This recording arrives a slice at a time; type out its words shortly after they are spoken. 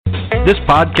This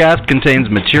podcast contains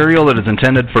material that is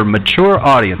intended for mature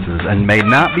audiences and may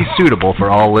not be suitable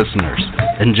for all listeners.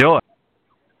 Enjoy.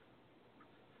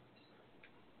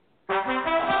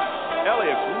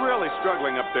 Elliott's really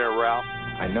struggling up there, Ralph.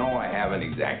 I know I haven't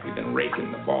exactly been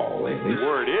raking the ball lately.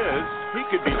 Word is, he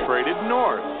could be traded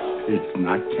north. It's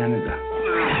not Canada.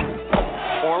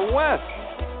 Or west.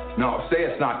 No, say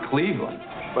it's not Cleveland.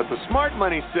 But the smart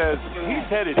money says he's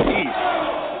headed east.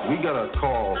 We got a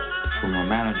call from a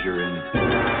manager in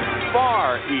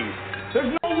Far east.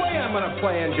 There's no way I'm going to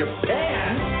play in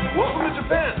Japan. Welcome to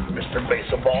Japan, Mr.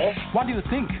 Baseball. What do you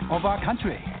think of our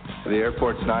country? The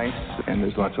airport's nice, and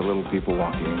there's lots of little people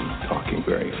walking and talking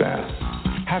very fast.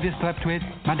 Have you slept with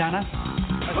Madonna?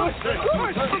 What is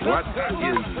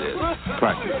this?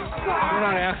 Practice. We're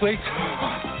not athletes.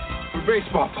 We're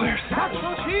baseball players. I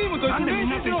hate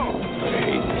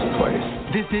this place.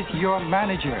 This is your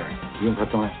manager.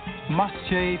 Must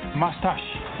shave mustache.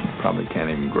 Probably can't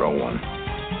even grow one.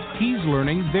 He's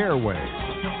learning their ways.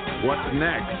 What's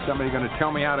next? Somebody going to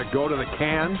tell me how to go to the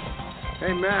can?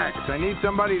 Hey, Max, I need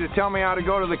somebody to tell me how to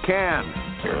go to the can.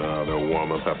 They'll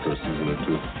warm up after a season or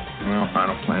two. Well, I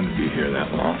don't plan to be here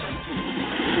that long.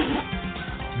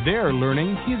 They're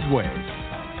learning his ways.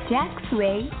 Jack's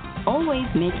way, always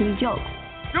making jokes.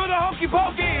 Do the hokey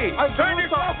pokey! Turn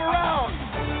yourself around!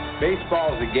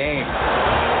 Baseball's a game.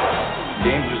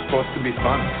 Games are supposed to be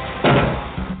fun.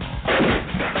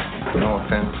 No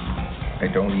offense, I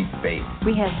don't eat bait.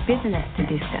 We have business to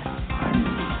discuss.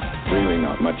 I'm really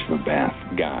not much of a bath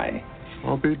guy.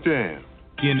 I'll be damned.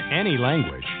 In any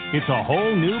language, it's a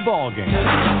whole new ball game.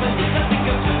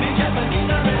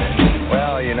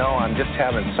 Well, you know, I'm just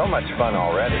having so much fun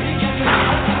already.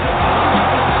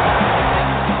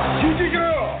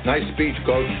 Nice speech,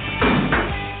 Coach.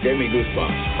 Gave me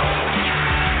goosebumps.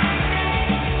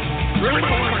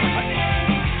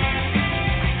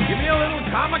 Give me a little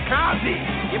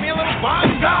kamikaze. Give me a little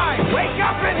bonsai. Wake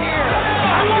up in here.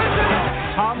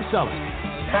 Tom Selleck,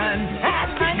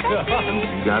 Fantastic.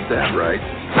 You got that right.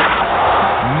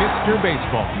 Mr.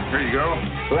 Baseball. Here you go.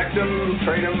 Collect them,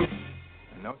 trade them.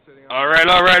 No sitting on. All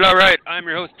right. I'm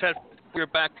your host, Ted. We're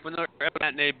back for another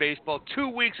Matinee Baseball 2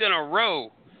 weeks in a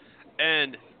row.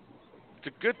 And it's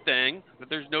a good thing that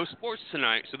there's no sports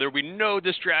tonight, so there'll be no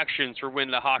distractions for when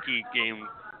the hockey game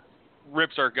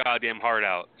rips our goddamn heart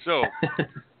out. So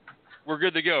we're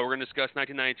good to go. We're going to discuss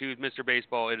 1992's Mr.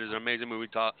 Baseball. It is an amazing movie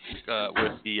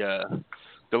with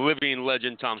the living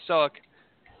legend Tom Selleck.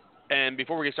 And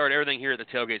before we get started, everything here at the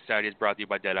Tailgate Society is brought to you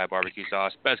by Deadeye Barbecue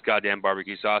Sauce. Best goddamn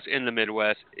barbecue sauce in the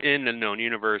Midwest, in the known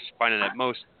universe. Find it at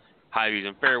most highways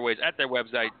and fairways at their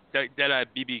website,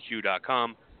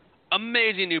 deadeyebbq.com.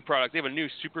 Amazing new product. They have a new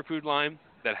superfood line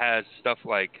that has stuff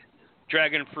like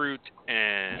dragon fruit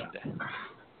and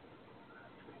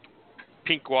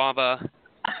pink guava.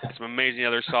 Some amazing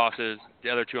other sauces. The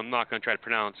other two I'm not going to try to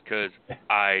pronounce because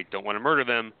I don't want to murder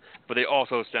them, but they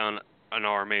also sound and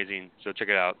are amazing. So check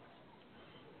it out.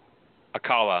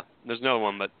 Akala. There's another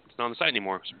one, but it's not on the site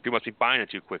anymore. So people must be buying it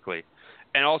too quickly.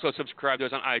 And also subscribe to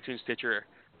us on iTunes, Stitcher,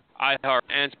 iHeart,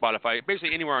 and Spotify.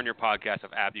 Basically anywhere on your podcast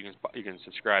app you can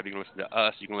subscribe. You can listen to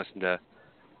us. You can listen to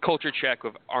Culture Check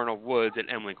with Arnold Woods and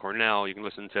Emily Cornell. You can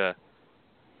listen to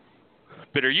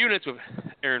Bitter Units with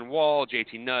Aaron Wall,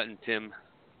 JT Nutt, and Tim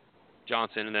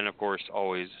Johnson. And then, of course,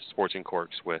 always Sports and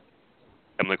Corks with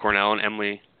Emily Cornell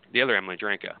and the other Emily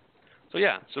Dranka. So,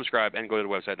 yeah, subscribe and go to the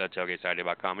website,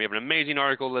 tailgatesociety.com. We have an amazing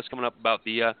article list coming up about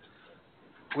we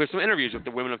have some interviews with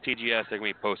the women of TGS that are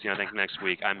going to be posting, I think, next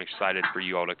week. I'm excited for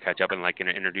you all to catch up and,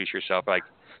 introduce yourself,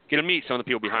 get to meet some of the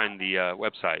people behind the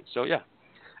website. So, yeah.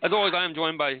 As always, I am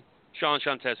joined by Sean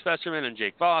Shantez Festerman and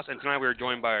Jake Voss, and tonight we are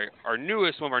joined by one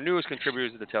of our newest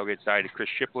contributors to the Tailgate Society, Chris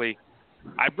Shipley.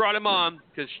 I brought him on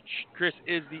because Chris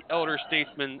is the elder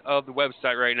statesman of the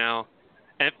website right now,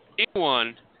 and if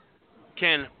anyone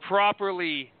can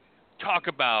properly talk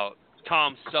about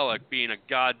Tom Selleck being a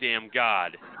goddamn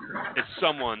god, it's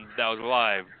someone that was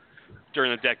alive during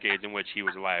the decades in which he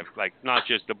was alive, not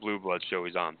just the Blue Blood show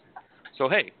he's on. So,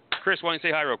 hey, Chris, why don't you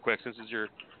say hi real quick since it's your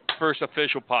first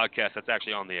official podcast that's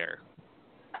actually on the air.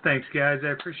 Thanks, guys. I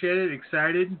appreciate it.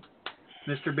 Excited.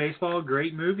 Mr. Baseball,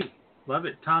 great movie. Love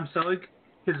it. Tom Selleck,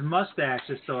 his mustache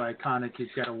is so iconic. He's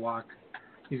got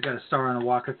a star on the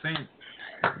Walk of Fame.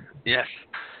 Yes.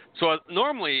 So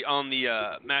normally on the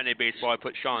Matinee Baseball, I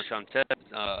put Sean Shantez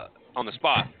on the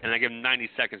spot, and I give him 90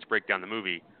 seconds to break down the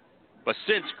movie. But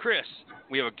since, Chris,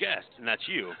 we have a guest, and that's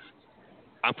you,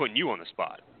 I'm putting you on the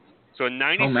spot. So in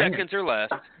 90 seconds or less,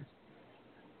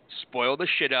 spoil the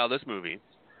shit out of this movie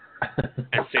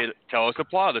and tell us the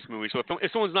plot of this movie. So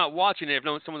if someone's not watching it, if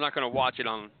someone's not going to watch it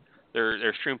on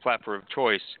their stream platform of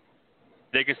choice,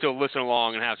 they can still listen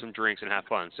along and have some drinks and have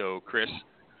fun. So, Chris,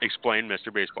 explain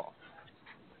Mr. Baseball.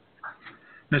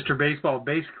 Mr. Baseball,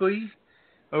 basically,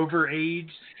 overaged,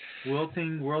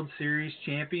 wilting World Series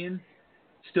champion,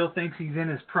 still thinks he's in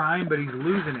his prime, but he's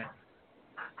losing it.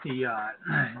 He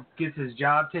gets his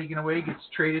job taken away, gets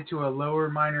traded to a lower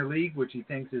minor league, which he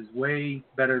thinks is way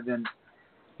better than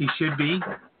he should be.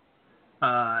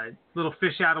 Little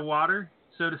fish out of water,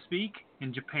 so to speak,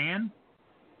 in Japan.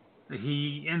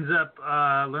 He ends up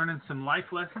learning some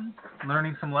life lessons,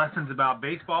 learning some lessons about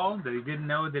baseball that he didn't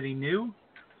know that he knew,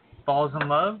 falls in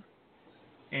love,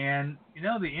 and,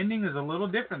 the ending is a little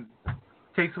different.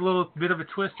 Takes a little bit of a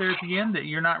twist there at the end that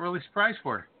you're not really surprised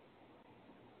for.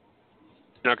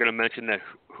 Not going to mention that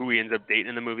who he ends up dating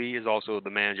in the movie is also the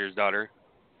manager's daughter.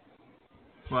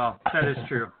 Well, that is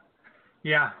true.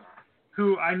 Yeah.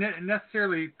 Who I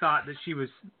necessarily thought that she was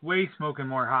way smoking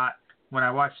more hot when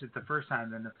I watched it the first time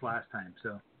than this last time.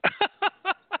 So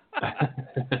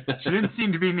she didn't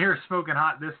seem to be near smoking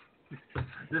hot this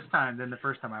time than the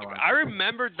first time I watched it. I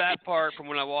remembered that part from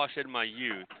when I watched it in my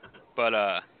youth,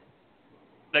 but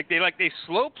they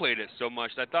slow played it so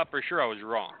much that I thought for sure I was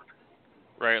wrong,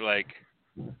 right?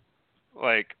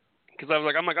 Because I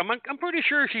was I'm pretty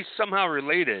sure she's somehow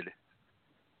related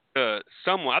to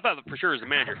someone. I thought for sure it was the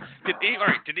manager.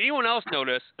 Did anyone else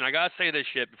notice? And I gotta say this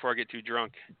shit before I get too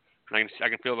drunk. And I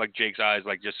can feel like Jake's eyes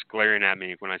just glaring at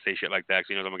me when I say shit like that, because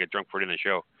he knows I'm gonna get drunk for it in the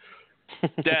show.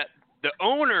 That the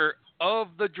owner of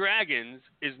the Dragons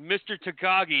is Mr.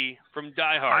 Takagi from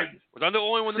Die Hard. Was I the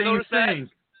only one that noticed that?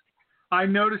 I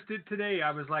noticed it today.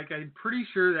 I was like, I'm pretty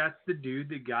sure that's the dude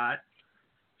that got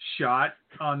shot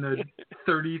on the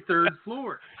 33rd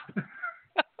floor.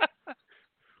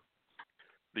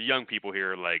 The young people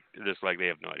here they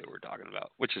have no idea what we're talking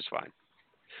about, which is fine.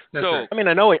 That's right. I mean,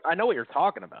 I know what you're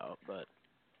talking about, but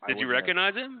did you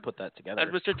recognize him? Put that together. As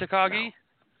Mr. Takagi? No.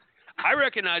 I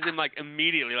recognized him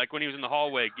immediately, when he was in the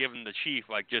hallway giving the chief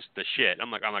just the shit.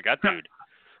 I'm like that dude.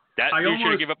 That dude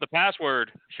should have given up the password.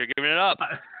 Should have given it up.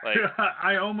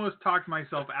 I almost talked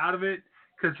myself out of it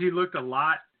because he looked a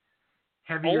lot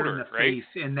heavier older, in the right? face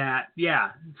in that.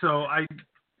 Yeah. So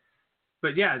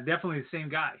but yeah, definitely the same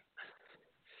guy.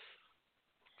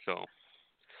 So,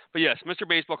 but yes, Mr.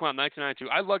 Baseball came out in 1992.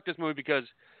 I like this movie because,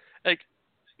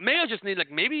 maybe I just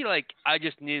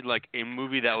need a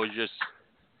movie that was just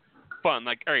fun.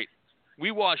 All right,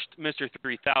 we watched Mr.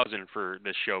 3000 for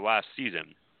this show last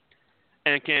season,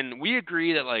 and can we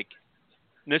agree that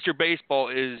Mr. Baseball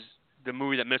is the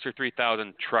movie that Mr.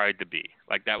 3000 tried to be,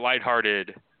 that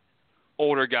lighthearted,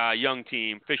 older guy, young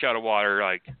team, fish out of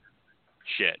water,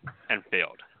 shit, and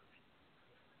failed?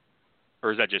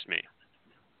 Or is that just me?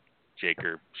 Jake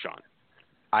or Sean?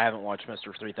 I haven't watched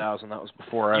Mr. 3000. That was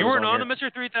before I You was weren't on here. the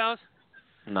Mr. 3000?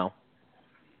 No.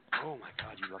 Oh my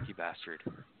God, you lucky bastard!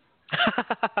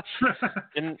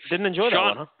 Didn't enjoy that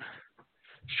one, huh?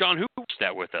 Sean, who watched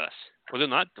that with us? Was it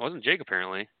not? Wasn't Jake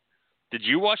apparently? Did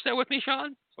you watch that with me,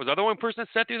 Sean? Was I the only person that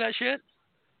sat through that shit?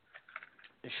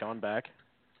 Is Sean back?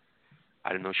 I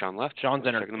didn't know Sean left. Sean's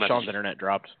internet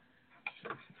dropped.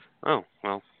 Oh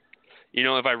well.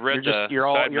 If I read you're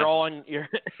all on your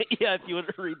yeah. If you want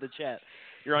to read the chat,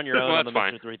 you're on your own on the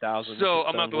fine. Mr. 3000. So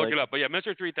I'm about to look it up. But yeah,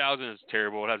 Mr. 3000 is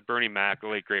terrible. It has Bernie Mac, the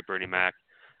late great Bernie Mac,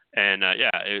 and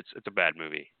it's a bad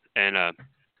movie. And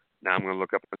now I'm gonna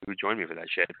look up who joined me for that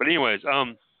shit. But anyways,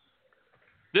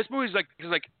 this movie's all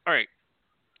right.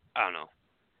 I don't know.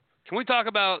 Can we talk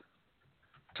about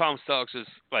Tom Selleck's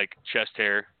chest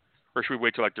hair, or should we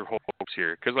wait till their whole folks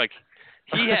here? Because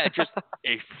he had just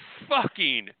a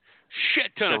fucking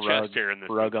shit ton of chest hair in this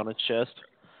rug on his chest.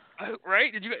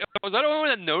 Right? Was I the only one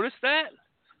that noticed that?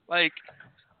 Well,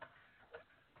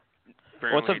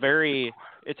 it's a very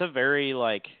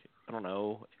I don't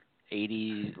know,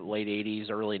 late 80s,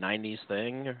 early 90s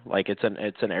thing.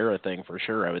 It's an era thing for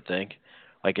sure, I would think.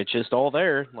 It's just all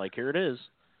there. Here it is.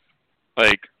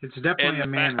 It's definitely a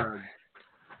man rug.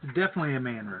 Definitely a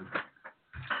man rug.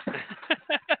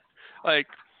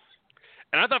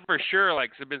 And I thought for sure,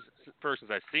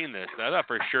 since I've seen this, I thought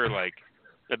for sure,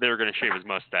 that they were going to shave his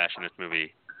mustache in this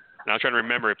movie. And I was trying to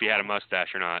remember if he had a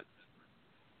mustache or not.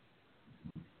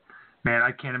 Man,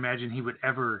 I can't imagine he would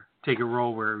ever take a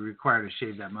role where it required to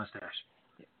shave that mustache.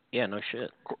 Yeah, no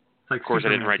shit. Of course, I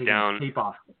didn't write down. Tape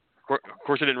off. Of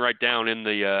course, I didn't write down in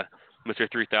the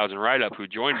Mr. 3000 write-up who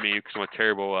joined me because I'm a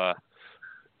terrible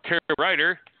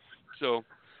writer. So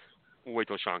we'll wait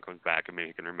till Sean comes back and maybe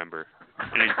he can remember.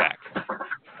 And he's back.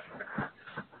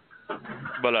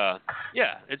 But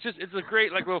yeah, it's a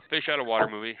great little fish out of water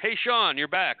movie. Hey Sean, you're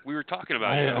back. We were talking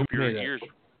about you. I hope your ears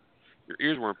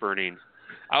weren't burning.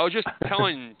 I was just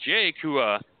telling Jake, who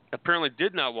apparently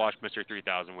did not watch Mr.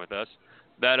 3000 with us,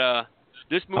 that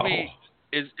this movie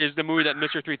is the movie that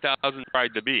Mr. 3000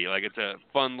 tried to be. Like, it's a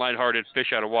fun, lighthearted,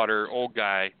 fish out of water, old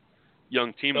guy,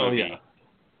 young teen movie.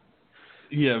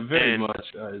 Yeah, very much.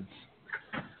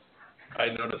 I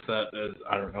noticed that as,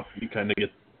 I don't know, you kind of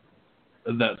get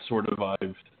that sort of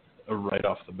vibe right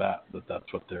off the bat,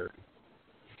 that's what they're,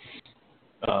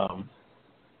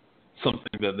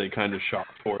 something that they kind of shot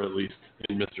for, at least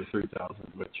in Mr. 3000,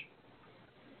 which,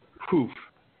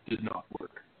 did not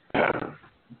work.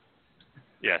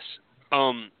 Yes.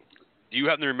 Do you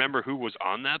happen to remember who was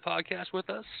on that podcast with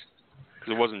us?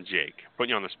 Because it wasn't Jake.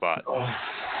 Putting you on the spot.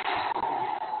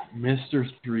 Mr.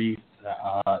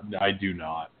 3000, I do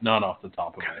not. Not off the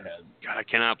top of my head. God, I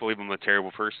cannot believe I'm a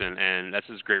terrible person, and that's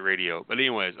just great radio. But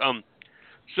anyways,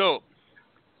 so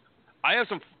I have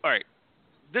some. All right,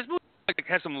 this movie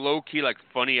has some low key, like,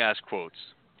 funny ass quotes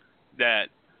that,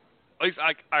 at least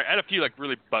I had a few like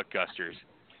really butt gusters.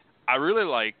 I really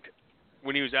liked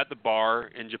when he was at the bar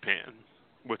in Japan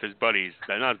with his buddies,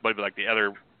 not his buddy, but like the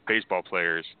other baseball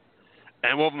players,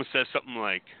 and one of them says something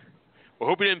like, "Well,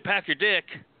 hope you didn't pack your dick,"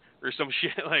 or some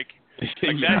shit like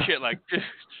that shit, like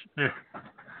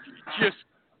just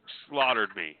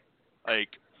slaughtered me.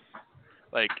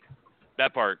 Like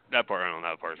that part. I don't know.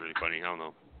 That part's really funny. I don't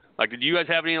know. Like, did you guys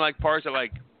have any like parts that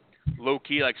like low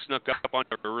key like snuck up on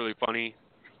you or were really funny,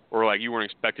 or like you weren't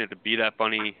expecting it to be that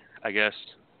funny? I guess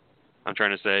I'm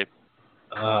trying to say.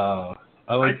 I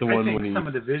like the one when he... some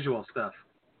of the visual stuff.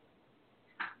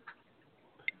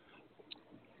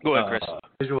 Go ahead, Chris.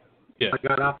 Visual. Yeah. I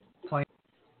got off the plane,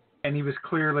 and he was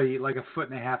clearly like a foot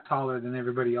and a half taller than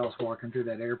everybody else walking through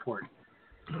that airport.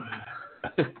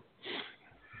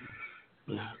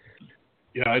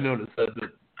 Yeah, I noticed that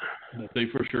they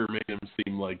for sure made him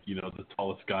seem like, you know, the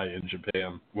tallest guy in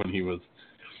Japan when he was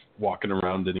walking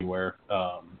around anywhere.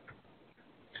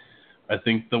 I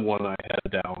think the one I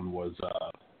had down was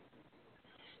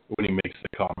when he makes the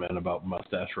comment about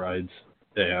mustache rides,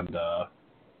 and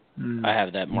I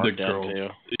have that marked down too.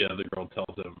 Yeah, the girl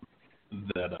tells him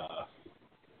that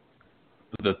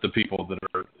the people that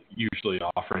are usually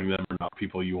offering them are not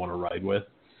people you want to ride with.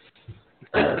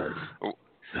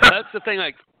 That's the thing,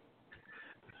 like,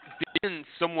 being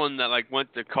someone that like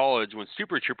went to college when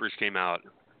Super Troopers came out,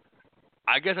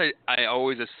 I guess I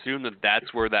always assumed that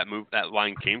that's where that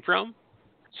line came from.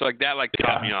 So like that like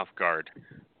caught me off guard.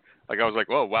 Like I was like,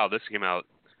 "Whoa, wow, this came out."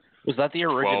 Was that the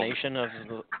origination of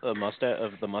the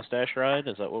mustache ride?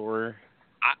 Is that what we're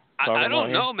talking about? I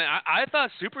don't know, man. I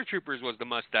thought Super Troopers was the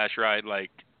mustache ride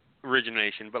like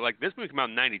origination, but like this movie came out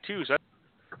in '92, so that's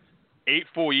 8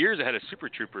 full years ahead of Super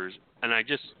Troopers, and I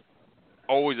just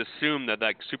always assumed that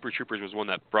like Super Troopers was one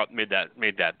that made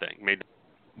that thing.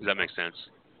 Does that make sense?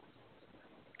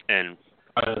 And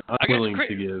I'm willing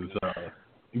to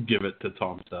give it to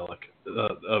Tom Selleck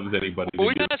of anybody.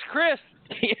 Well, that's Chris.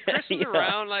 Chris was Yeah.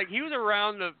 around, like he was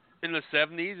around in the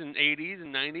 70s and 80s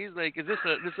and 90s. Like, is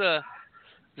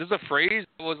this a phrase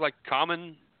that was like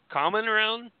common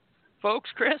around folks,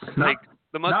 Chris? Like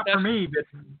the mustache.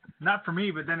 Not for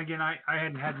me, but then again, I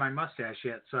hadn't had my mustache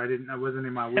yet, so I wasn't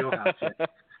in my wheelhouse yet.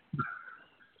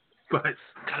 But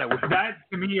that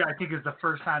to me, I think is the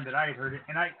first time that I had heard it,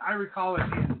 and I recall it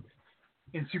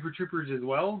in Super Troopers as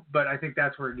well, but I think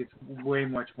that's where it gets way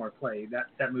much more play.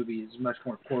 That movie is much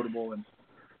more quotable, and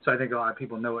so I think a lot of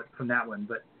people know it from that one.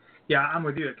 But yeah, I'm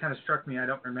with you. It kind of struck me. I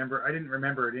didn't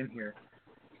remember it in here.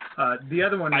 The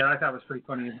other one that I thought was pretty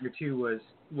funny in here too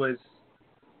was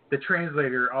the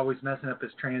translator always messing up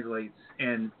his translates,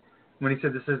 and when he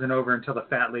said this isn't over until the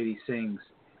fat lady sings,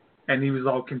 and he was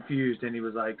all confused, and he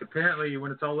was like, apparently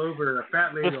when it's all over, a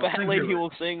fat lady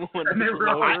will sing when it's over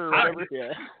or whatever.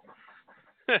 Yeah.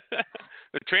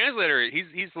 The translator,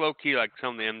 he's low key like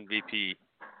some of the MVP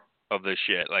of this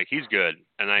shit. Like he's good,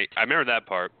 and I remember that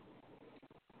part.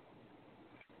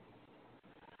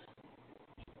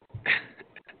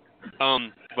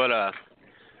 But all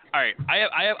right,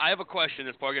 I have a question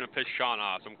that's probably gonna piss Sean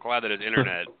off. So I'm glad that his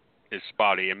internet is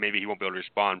spotty, and maybe he won't be able to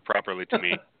respond properly to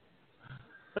me.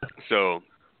 So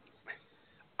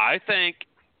I think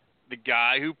the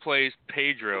guy who plays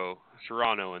Pedro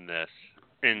Serrano in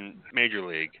Major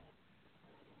League,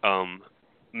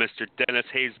 Mr. Dennis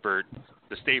Haysbert,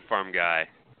 the State Farm guy,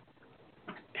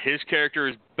 his character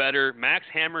is better. Max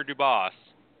Hammer Dubas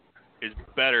is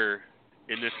better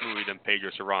in this movie than Pedro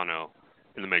Serrano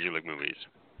in the Major League movies.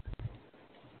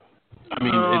 I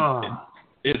mean,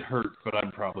 it hurt, but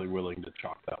I'm probably willing to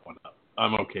chalk that one up.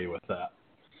 I'm okay with that.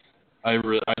 I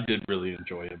did really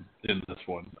enjoy him in this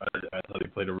one. I thought he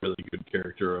played a really good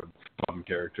character, a fun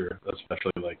character,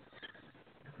 especially like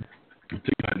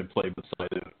to kind of play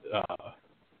beside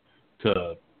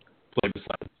to play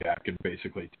beside Jack and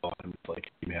basically tell him,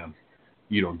 like, hey, man,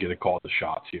 you don't get to call the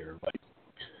shots here. Like,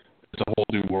 it's a whole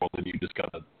new world, and you just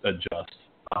got to adjust.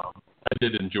 I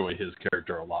did enjoy his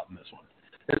character a lot in this one.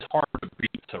 It's hard to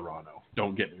beat Serrano,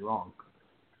 don't get me wrong.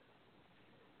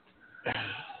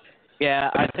 Yeah,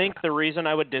 I think the reason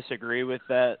I would disagree with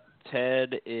that,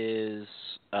 Ted, is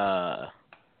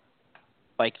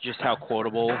like just how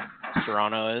quotable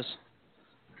Serrano is.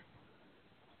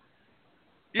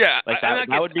 Yeah, like that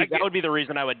would be the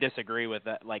reason I would disagree with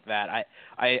that. Like that,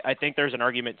 I think there's an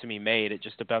argument to be made. It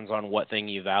just depends on what thing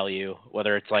you value,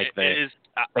 whether it's like the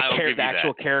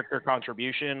actual character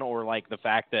contribution or like the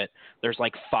fact that there's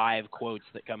like 5 quotes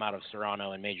that come out of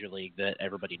Serrano in Major League that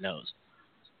everybody knows.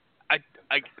 I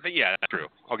think that's true.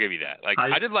 I'll give you that. Like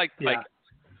I did like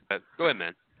go ahead,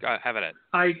 man. Have it.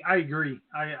 I agree.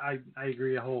 I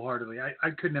agree wholeheartedly. I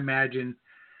couldn't imagine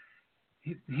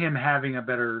him having a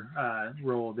better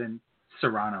role than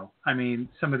Serrano. I mean,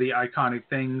 some of the iconic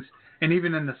things, and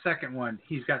even in the second one,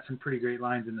 he's got some pretty great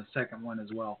lines in the second one as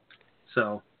well.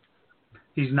 So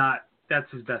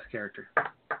that's his best character,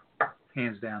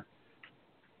 hands down.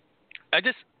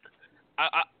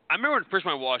 I remember the first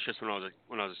time I watched this when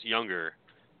I was younger,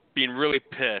 being really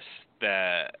pissed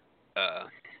that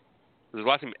was his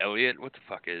last name Elliott. What the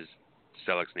fuck is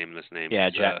Selleck's name in this name? Yeah,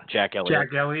 Jack Elliott.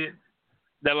 Jack Elliott.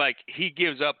 That like he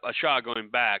gives up a shot going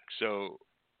back, so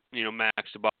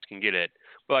Max the boss can get it.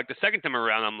 But like the second time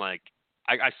around, I'm like,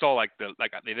 I saw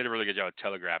they did a really good job of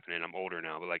telegraphing it. I'm older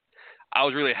now, but like I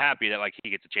was really happy that like he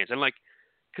gets a chance. And like,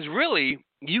 because really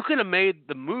you could have made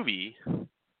the movie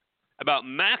about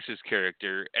Max's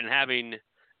character and having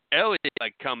Elliot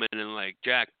like come in and like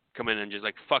Jack come in and just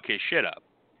like fuck his shit up.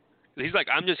 He's like,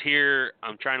 I'm just here.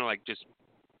 I'm trying to like just.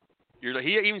 You're like,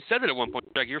 he even said it at one point.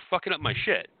 Like, you're fucking up my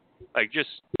shit. Like, just.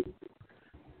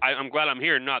 I'm glad I'm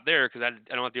here and not there because I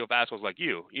don't have to deal with assholes like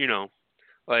you.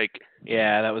 Like.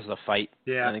 Yeah, that was the fight.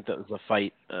 Yeah. I think that was the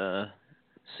fight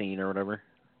scene or whatever.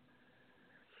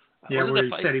 Yeah, where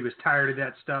he said he was tired of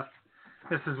that stuff.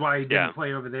 This is why he didn't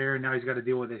play over there, and now he's got to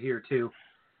deal with it here too.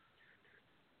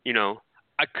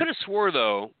 I could have swore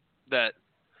though that.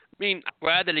 I mean, I'm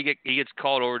glad that he gets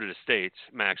called over to the States.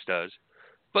 Max does,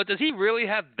 but does he really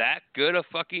have that good a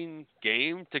fucking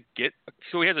game to get?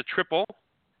 So he has a triple,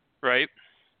 right?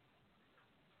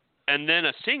 And then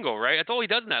a single, right? That's all he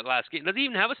does in that last game. Does he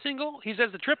even have a single? He says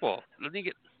the triple. Doesn't he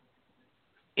get?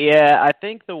 Yeah, I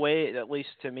think the way, at least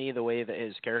to me, the way that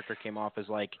his character came off is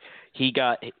like he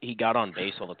got on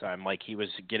base all the time. Like he was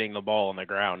getting the ball on the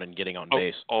ground and getting on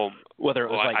base. Whether it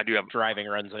was driving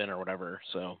runs in or whatever.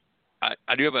 So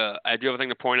I do have a thing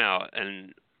to point out,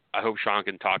 and I hope Sean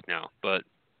can talk now. But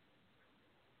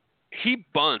he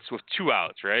bunts with 2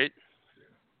 outs, right?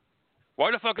 Why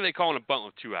the fuck are they calling a bunt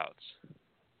with 2 outs?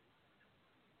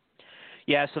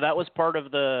 Yeah, so that was part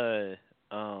of the.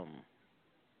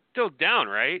 Still down,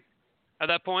 right? At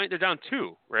that point, they're down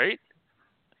 2, right?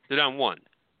 They're down 1.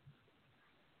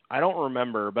 I don't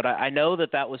remember, but I know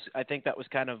that was. I think that was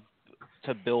kind of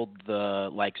to build the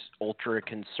like ultra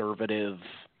conservative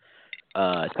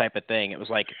type of thing. It was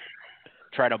like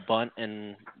try to bunt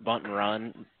and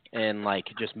run and like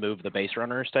just move the base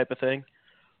runners type of thing.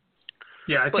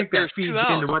 Yeah, I think that feeds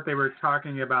into what they were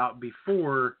talking about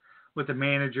before with the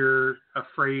manager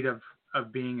afraid of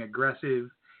being aggressive.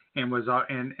 And was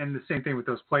and the same thing with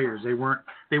those players. They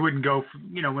wouldn't go.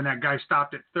 When that guy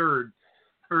stopped at third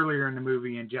earlier in the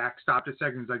movie, and Jack stopped at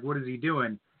second. He's like, "What is he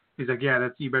doing?" He's like, "Yeah,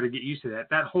 you better get used to that."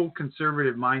 That whole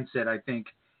conservative mindset, I think,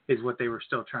 is what they were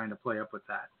still trying to play up with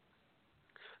that.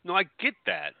 No, I get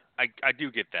that. I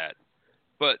do get that,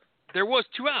 but there was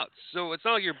 2 outs, so it's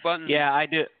not like you're bunting. Yeah, I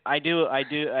do.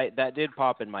 That did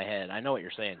pop in my head. I know what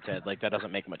you're saying, Ted. Like that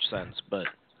doesn't make much sense, but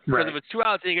because if it's 2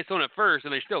 outs and he gets thrown at first,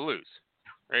 and they still lose.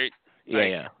 Right?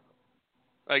 Yeah.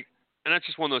 Like, and that's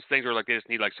just one of those things where like they just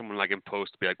need like someone like in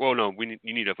post to be like, well, no,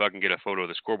 you need to fucking get a photo of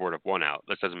the scoreboard of 1 out.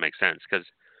 That doesn't make sense because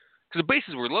the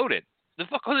bases were loaded. The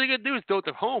fuck all they gonna do is throw it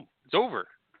to home. It's over,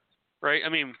 right? I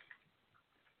mean,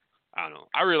 I don't know.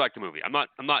 I really like the movie. I'm not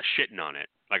shitting on it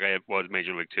like I was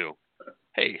Major League 2.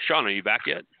 Hey, Sean, are you back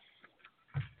yet?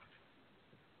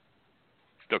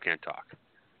 Still can't talk.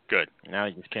 Good. Now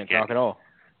you just can't talk at all.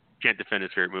 Can't defend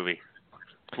his favorite movie.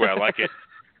 That's where I like it.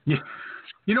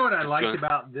 You know what I liked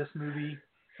about this movie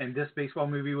and this baseball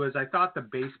movie was I thought the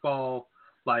baseball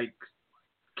like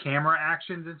camera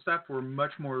actions and stuff were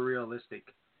much more realistic.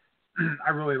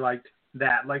 I really liked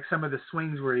that. Like some of the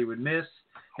swings where he would miss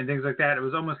and things like that. It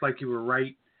was almost like you were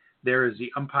right there as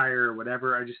the umpire or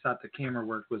whatever. I just thought the camera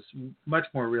work was much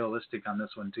more realistic on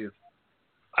this one too.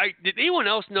 Did anyone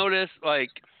else notice like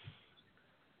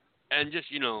and just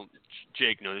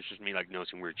Jake knows, it's just me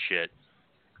noticing weird shit.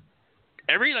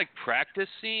 Every practice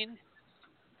scene,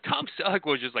 Tom Selleck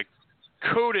was just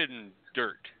coated in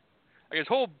dirt. His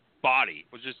whole body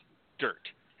was just dirt.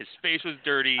 His face was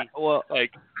dirty.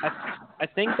 I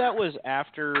think that was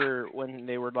after when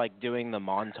they were doing the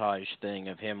montage thing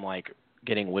of him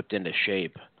getting whipped into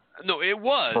shape. No, it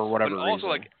was. For whatever but also,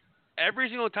 reason. every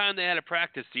single time they had a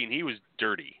practice scene, he was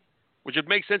dirty, which would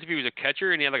make sense if he was a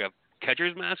catcher and he had a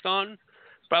catcher's mask on.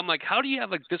 But I'm how do you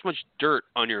have this much dirt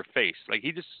on your face?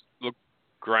 He just looked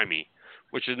grimy,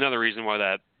 which is another reason why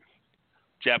that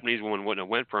Japanese woman wouldn't have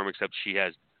went for him, except she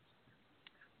has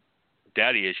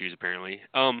daddy issues apparently.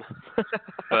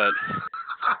 But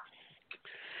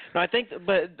no, I think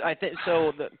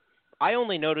so. I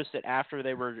only noticed it after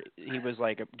he was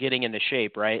getting into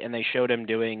shape, right? And they showed him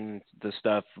doing the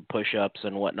stuff, push-ups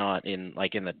and whatnot in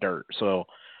the dirt. So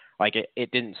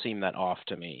it didn't seem that off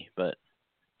to me, but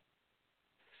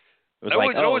it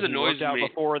was it always he annoys worked out me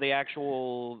before the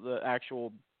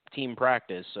actual team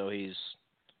practice, so he's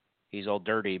all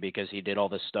dirty because he did all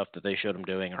this stuff that they showed him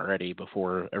doing already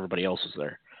before everybody else was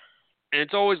there. And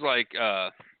it's always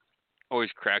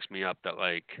always cracks me up that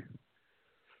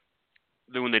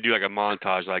when they do a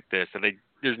montage like this, and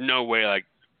there's no way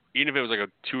even if it was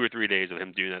 2 or 3 days of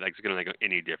him doing that, it's gonna make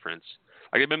any difference.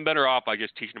 It'd been better off by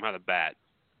just teaching him how to bat,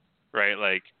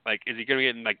 right? Is he gonna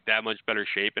get in that much better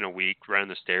shape in a week, running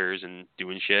the stairs and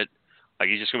doing shit?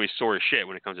 He's just gonna be sore as shit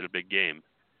when it comes to the big game.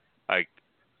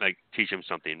 Teach him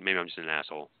something. Maybe I'm just an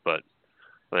asshole, but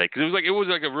cause it was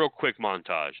a real quick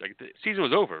montage. The season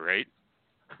was over, right?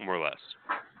 More or less.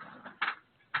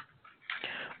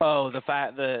 Oh, the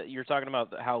fact that you're talking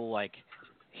about how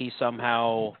he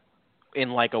somehow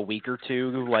in a week or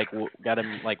two got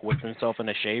him whipped himself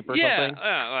into shape or something.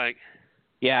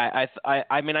 Yeah,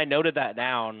 I mean I noted that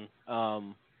down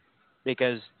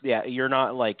because you're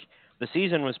not the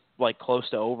season was close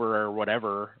to over or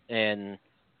whatever, and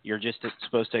you're just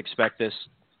supposed to expect this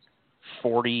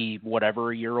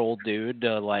 40-whatever-year-old dude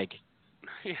to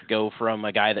go from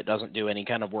a guy that doesn't do any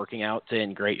kind of working out to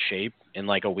in great shape in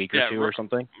a week or two or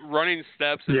something. Running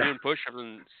steps and doing push-ups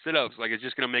and sit-ups, it's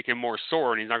just going to make him more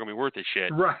sore, and he's not going to be worth his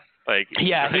shit. Right.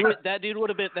 That dude would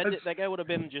have been that guy would have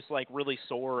been just really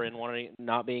sore and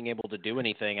not being able to do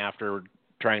anything after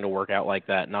trying to work out like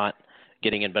that, not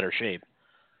getting in better shape.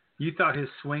 You thought his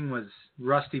swing was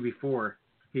rusty before.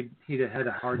 He'd have had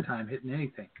a hard time hitting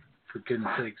anything, for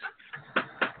goodness sakes.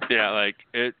 Yeah,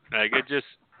 it just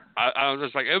I was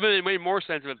just it made more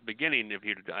sense at the beginning if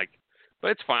he'd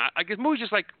but it's fine. This movie's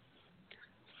just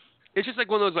it's just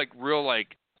one of those real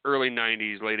early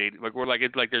 90s, late 80s, where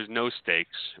it's there's no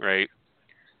stakes, right?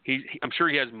 I'm sure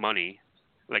he has money.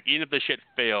 Even if the shit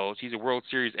fails, he's a World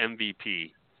Series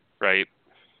MVP, right?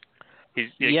 Yes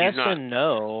he's not, and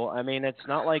no. I mean, it's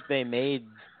not like they made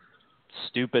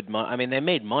stupid money. I mean, they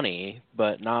made money,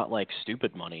 but not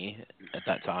stupid money at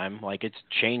that time. It's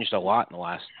changed a lot in the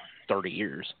last 30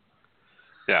 years.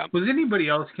 Yeah. Was anybody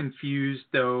else confused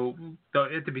though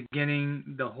at the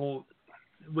beginning?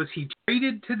 Was he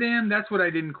traded to them? That's what I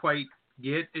didn't quite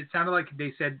get. It sounded like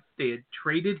they said they had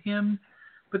traded him,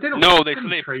 but they don't. No, they put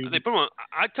him on.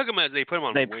 I took him as they put him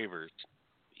on waivers.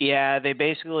 Yeah, they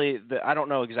basically. I don't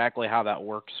know exactly how that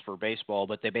works for baseball,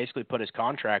 but they basically put his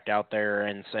contract out there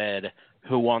and said,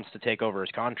 "Who wants to take over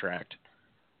his contract?"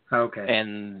 Okay.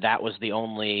 And that was the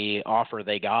only offer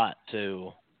they got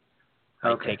to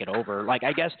take it over. I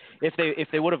guess if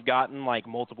they would have gotten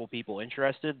multiple people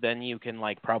interested, then you can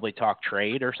probably talk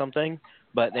trade or something.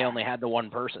 But they only had the one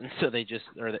person, so they just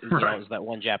it was that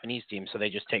one Japanese team, so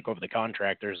they just take over the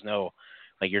contract. There's no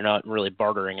you're not really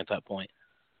bartering at that point.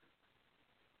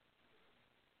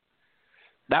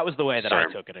 That was the way that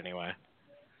I took it anyway.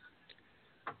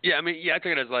 Yeah, I mean, I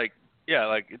took it as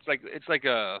it's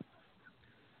a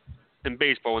in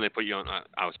baseball when they put you on.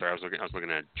 I was looking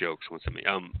at jokes once at me.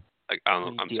 I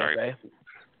don't know. I'm sorry.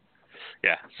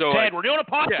 Yeah. So Ted, we're doing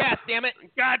a podcast. Damn it!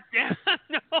 God damn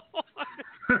no.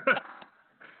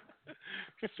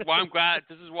 This is why I'm glad.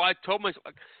 This is why I told myself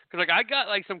because I got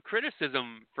some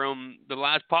criticism from the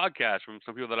last podcast from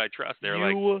some people that I trust. They're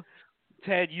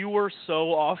Ted, you were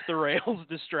so off the rails,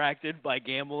 distracted by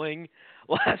gambling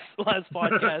last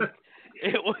podcast.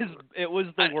 It was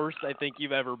the worst I think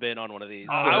you've ever been on one of these.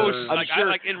 I'm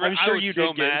sure you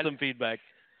did get some feedback.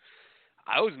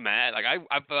 I was mad.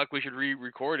 I feel like we should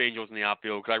re-record Angels in the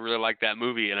Outfield because I really like that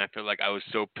movie, and I feel like I was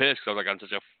so pissed. I was on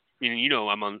such a,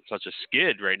 I'm on such a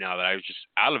skid right now that I was just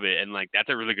out of it, and that's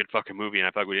a really good fucking movie, and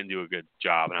I feel like we didn't do a good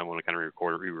job, and I want to kind of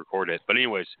re-record it. But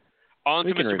anyways, on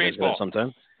to Mr. Baseball.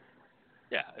 Sometime.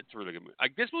 Yeah, it's a really good movie.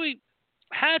 This movie,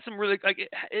 had some really like it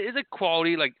is a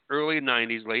quality like early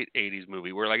 '90s, late '80s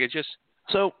movie where like it just.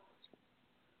 So,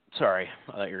 sorry,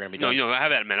 I thought you were gonna be done. No, I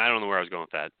have that, man. I don't know where I was going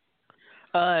with that.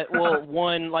 Well,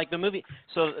 one like the movie.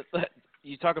 So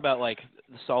you talk about like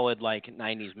the solid like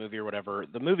 '90s movie or whatever.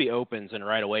 The movie opens and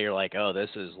right away you're like, oh, this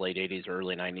is late '80s or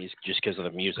early '90s just because of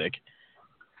the music.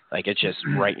 Like it's just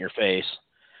right in your face.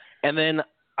 And then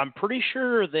I'm pretty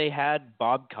sure they had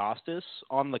Bob Costas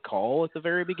on the call at the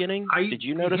very beginning. Did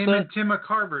you notice him that? And Tim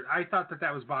McCarver. I thought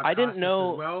that was Bob. I didn't Costas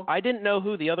know. As well. I didn't know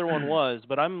who the other one was,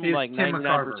 but I'm It's like Tim 99%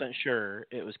 McCarver. sure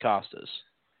it was Costas.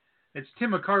 It's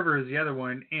Tim McCarver is the other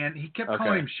one, and he kept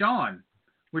calling him Sean,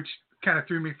 which kind of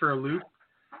threw me for a loop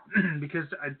because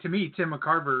to me, Tim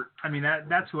McCarver. I mean,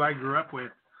 that's who I grew up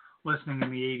with, listening in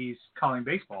the '80s, calling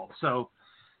baseball. So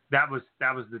that was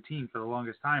the team for the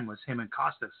longest time was him and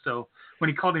Costas. So when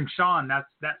he called him Sean, that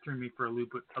threw me for a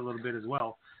loop a little bit as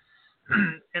well.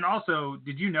 And also,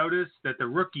 did you notice that the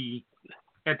rookie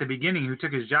at the beginning who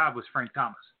took his job was Frank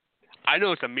Thomas? I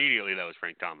noticed immediately that was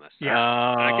Frank Thomas. Yeah.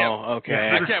 Oh,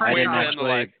 okay. I kept waiting for him to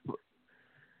like.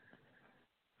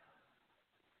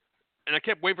 And I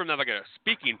kept waiting for him to have like a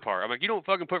speaking part. I'm like, you don't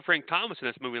fucking put Frank Thomas in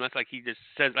this movie unless like he just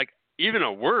says like even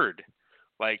a word,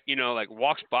 like like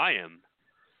walks by him.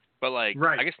 But like,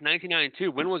 right. I guess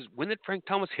 1992. When did Frank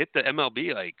Thomas hit the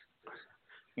MLB? Like,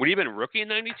 would he have been a rookie in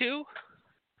 '92?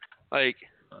 Like,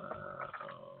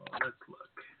 let's look.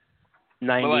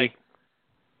 90. But, like,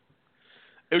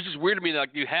 it was just weird to me that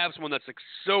like you have someone that's like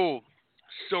so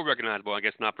recognizable. I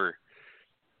guess not for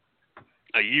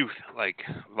a youth like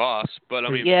Voss, but I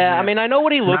mean. Yeah, I mean I know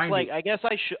what he looks 90. like. I guess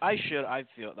I should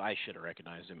have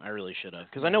recognized him. I really should have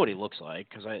because I know what he looks like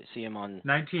because I see him on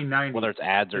 1990. whether it's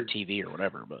ads or TV or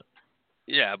whatever. But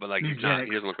yeah, but like he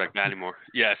Eugenics. doesn't look like that anymore.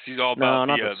 Yes, he's all about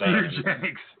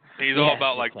Eugenics. He's all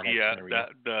about like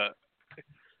the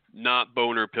not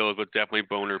boner pills, but definitely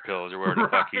boner pills or whatever the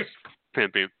fuck he's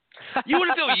pimping. You want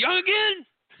to feel young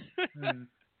again?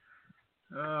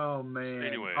 Oh man!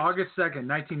 Anyways. August 2nd,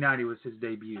 1990 was his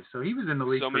debut. So he was in the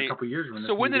league for a couple years when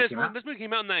So when did came out. this movie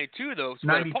came out in '92 though? So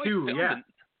 92, yeah.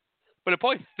 But it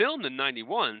probably filmed in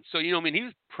 '91. So I mean, he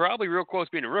was probably real close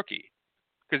to being a rookie.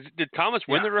 Because did Thomas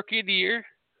win the Rookie of the Year?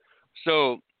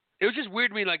 So it was just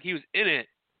weird to me, like he was in it,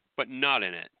 but not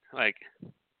in it. Like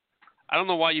I don't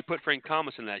know why you put Frank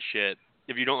Thomas in that shit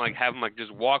if you don't like have him like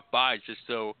just walk by just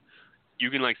so you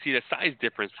can like see the size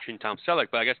difference between Tom Selleck.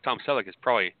 But I guess Tom Selleck is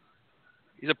probably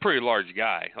he's a pretty large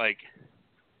guy. Like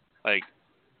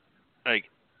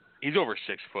he's over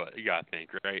 6 foot. You gotta think,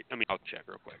 right? I mean, I'll check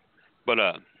real quick. But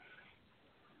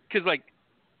because like.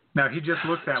 Now he just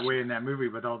looked that way in that movie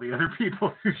with all the other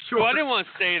people. Well, I didn't want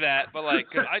to say that, but like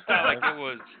 'cause I thought like it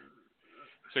was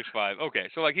 6'5". Okay,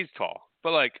 so like he's tall,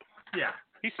 but like yeah,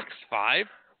 he's 6'5".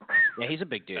 Yeah, he's a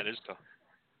big dude. That is tall.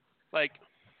 Like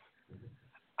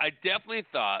I definitely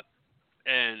thought,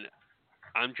 and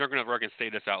I'm drunk enough where I can say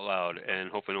this out loud,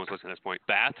 and hopefully no one's listening at this point.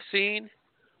 Bath scene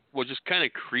was just kind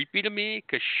of creepy to me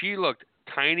because she looked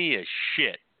tiny as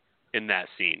shit in that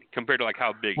scene compared to like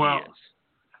how big he is.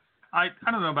 I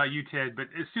don't know about you, Ted, but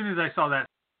as soon as I saw that,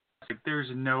 like, there's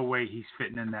no way he's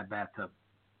fitting in that bathtub.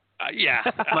 Yeah,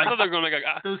 I thought they were going to make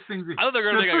those things. I thought they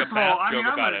were going to make like a bath joke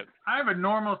about it. I have a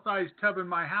normal-sized tub in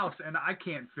my house, and I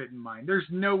can't fit in mine. There's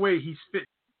no way he's fit.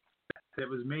 That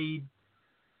was made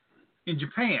in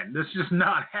Japan. That's just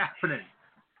not happening.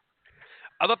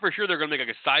 I thought for sure they were going to make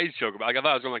like a size joke about it. Like I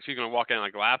thought it was going she's going to walk in and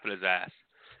like laugh at his ass,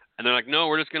 and they're like, no,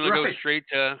 we're just going to go straight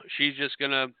to she's just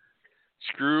going to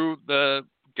screw the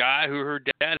guy who her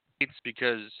dad hates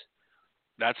because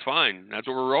that's fine. That's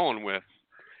what we're rolling with.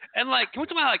 And like, can we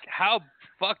talk about like how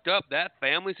fucked up that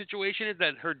family situation is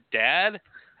that her dad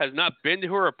has not been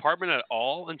to her apartment at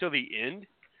all until the end?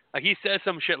 Like he says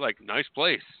some shit like nice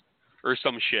place or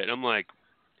some shit. I'm like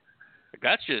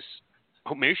that's just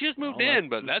maybe she just moved in,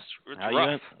 but that's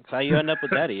rough. That's how you end up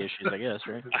with daddy issues, I guess,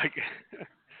 right?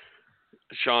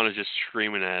 Sean is just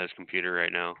screaming at his computer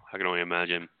right now. I can only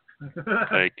imagine.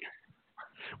 Like.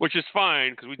 Which is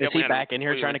fine because we definitely. Is he back in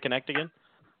here trying to connect again?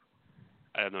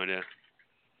 I have no idea.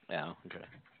 Yeah. Okay.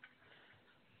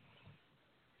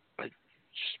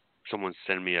 Someone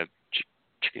send me a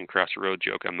chicken cross the road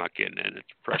joke. I'm not getting it. It's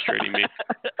frustrating me.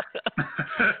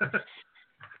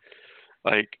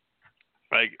 like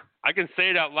I can say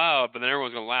it out loud, but then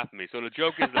everyone's gonna laugh at me. So the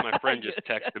joke is that my friend just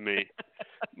texted me.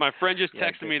 My friend just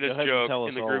texted me this joke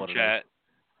in the group chat,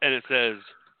 and it says,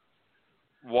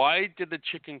 why did the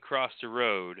chicken cross the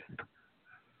road?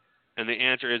 And the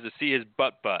answer is to see his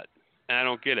butt. And I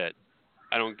don't get it.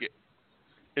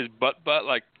 Is butt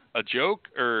like a joke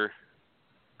or?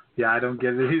 Yeah, I don't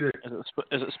get it either.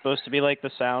 Is it supposed to be like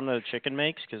the sound a chicken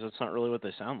makes? Because it's not really what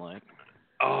they sound like.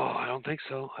 Oh, I don't think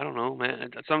so. I don't know,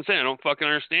 man. That's what I'm saying. I don't fucking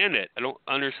understand it. I don't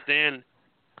understand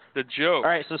the joke.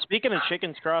 All right, so speaking of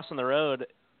chickens crossing the road,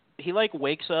 he like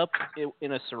wakes up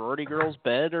in a sorority girl's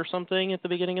bed or something at the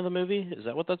beginning of the movie. Is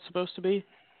that what that's supposed to be?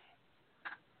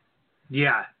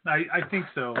 Yeah, I think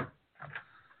so.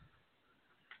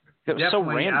 It was Definitely so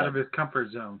random. out of his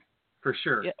comfort zone, for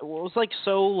sure. Yeah, well, it was like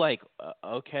so like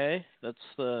okay, that's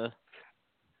an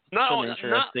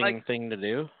interesting thing to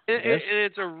do. And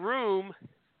it's a room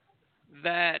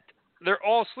that they're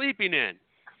all sleeping in.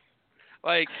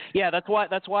 Like, yeah, that's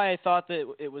why I thought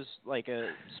that it was like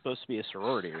supposed to be a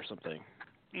sorority or something.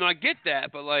 No, I get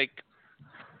that, but like,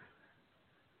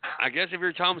 I guess if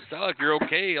you're Tom Selleck, you're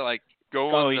okay. Like,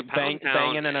 go to Pound Town,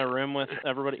 banging in a room with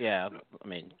everybody. Yeah, I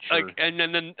mean, sure. Like, and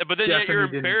then yet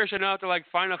you're embarrassed enough to like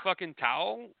find a fucking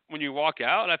towel when you walk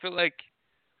out. I feel like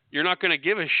you're not gonna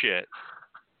give a shit.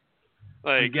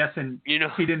 Like, I'm guessing he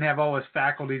didn't have all his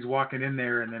faculties walking in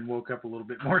there and then woke up a little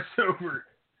bit more sober.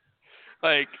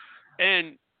 Like,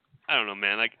 and I don't know,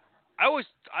 man. Like, I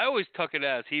always took it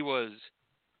as he was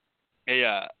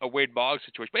a Wade Boggs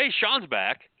situation. But hey, Sean's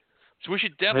back, so we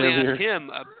should definitely ask him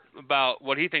about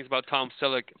what he thinks about Tom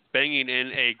Selleck banging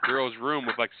in a girl's room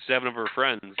with like 7 of her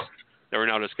friends that we're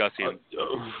now discussing.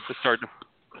 To start.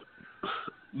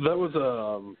 That was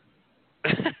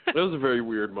a very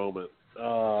weird moment.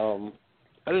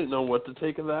 I didn't know what to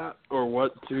take of that or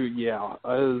what to. Yeah,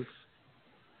 I was.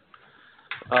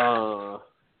 Yeah,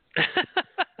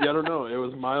 I don't know. It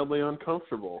was mildly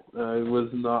uncomfortable. I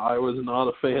was not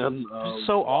a fan of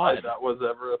so odd that was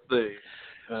ever a thing.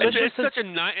 It's such a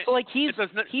nice. So like he's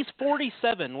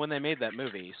 47 when they made that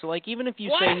movie. So like even if you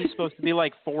say he's supposed to be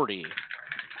like 40.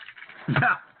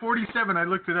 Yeah, 47. I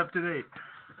looked it up today.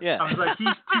 Yeah. I was like, he's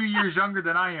 2 years younger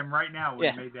than I am right now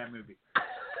when he made that movie.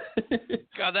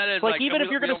 God, that is like even if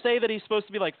you're gonna say that he's supposed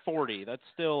to be like 40, that's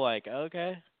still like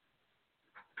okay.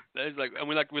 That is like, and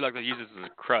we like to use this as a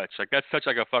crutch. Like that's such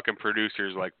like a fucking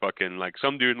producer's like fucking like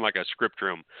some dude in like a script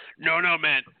room. No,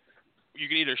 man. You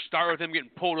can either start with him getting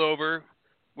pulled over,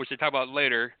 which they talk about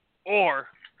later, or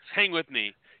hang with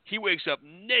me. He wakes up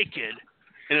naked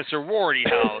in a sorority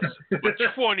house with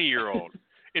a 20-year-old.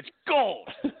 It's gold.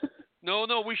 No,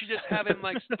 we should just have him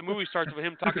like the movie starts with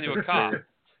him talking to a cop.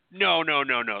 No.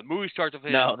 The movie starts with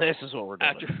him. No, this is what we're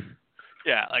doing.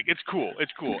 Yeah, like it's cool,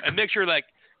 and make sure like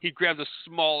he grabs a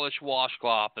smallish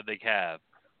washcloth that they have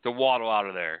to waddle out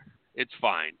of there. It's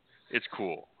fine. It's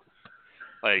cool.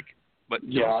 Like, but Tom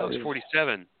Selleck's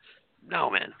 47. No,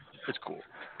 man, it's cool.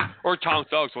 Or Tom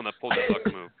Selleck's one that pulled the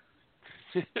fucking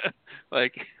move.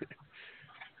 Like,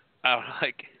 I don't know,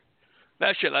 like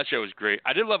that show was great.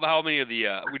 I did love how many of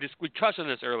the we touched on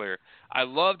this earlier. I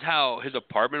loved how his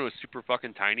apartment was super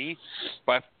fucking tiny,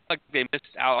 but I feel like they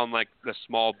missed out on like the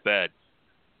small bed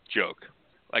joke,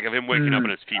 like of him waking up and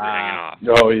his feet were hanging off.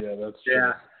 Oh yeah, that's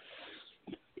true.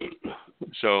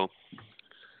 So,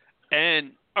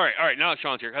 and all right. Now that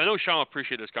Sean's here, I know Sean will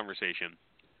appreciate this conversation.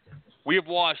 We have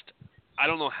watched, I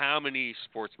don't know how many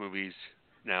sports movies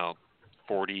now,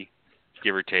 40,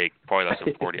 give or take, probably less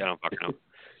than 40. I don't fucking know.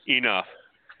 Enough.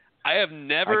 I have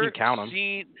never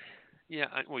seen. Yeah,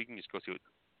 well, you can just go through it.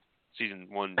 Season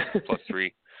 1 plus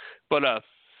 3, but I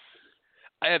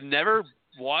have never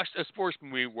watched a sports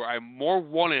movie where I more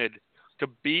wanted to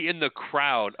be in the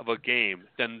crowd of a game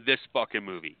than this fucking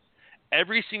movie.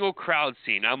 Every single crowd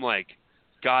scene, I'm like,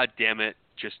 God damn it,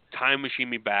 just time machine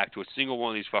me back to a single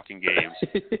one of these fucking games.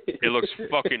 It looks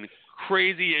fucking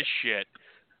crazy as shit.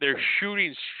 They're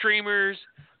shooting streamers.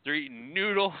 They're eating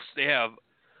noodles. They have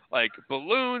like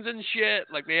balloons and shit.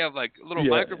 Like they have like little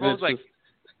microphones. Like,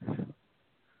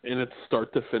 and it's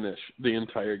start to finish the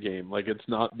entire game. Like it's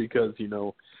not because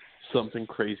something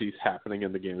crazy is happening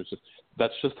in the game. It's just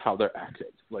that's just how they're acting.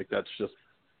 Like that's just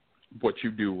what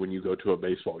you do when you go to a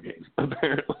baseball game,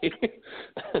 apparently.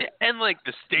 And like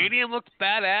the stadium looked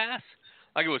badass.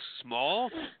 Like it was small,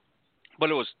 but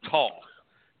it was tall,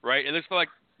 right? It looks like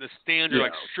the stands are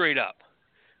like straight up,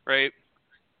 right?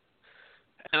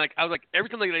 And like I was like every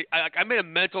time like I made a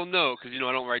mental note because I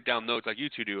don't write down notes like you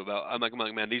two do about. I'm like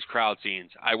man, these crowd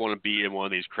scenes. I want to be in one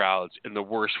of these crowds in the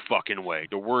worst fucking way.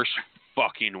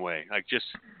 Like just.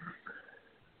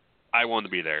 I wanted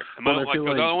to be there.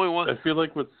 I feel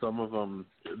like with some of them,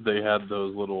 they had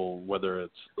those little, whether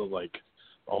it's like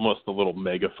almost the little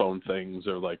megaphone things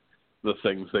or like the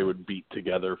things they would beat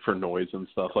together for noise and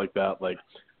stuff like that. Like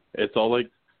it's all like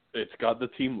it's got the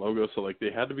team logo, so like they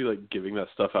had to be like giving that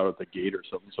stuff out at the gate or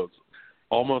something. So it's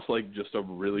almost like just a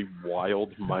really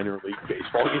wild minor league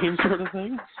baseball game sort of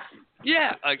thing.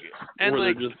 Yeah, like and where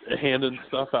like they're just handing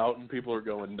stuff out and people are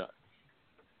going nuts.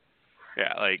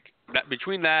 Yeah, like that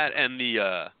between that and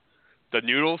the the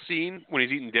noodle scene when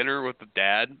he's eating dinner with the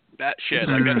dad, that shit,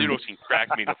 like that noodle scene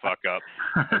cracked me the fuck up.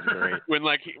 That's great. When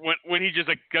like when he just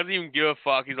like doesn't even give a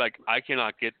fuck, he's like, I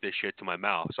cannot get this shit to my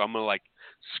mouth, so I'm gonna like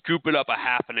scoop it up a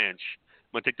half an inch.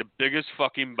 I'm gonna take the biggest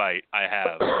fucking bite I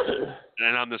have,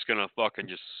 and I'm just gonna fucking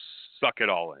just suck it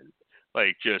all in.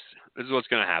 Like, just this is what's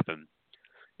gonna happen,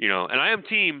 you know. And I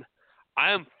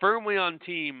am firmly on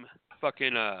team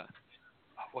fucking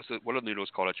what are the noodles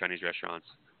called at Chinese restaurants?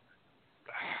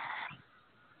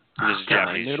 This is a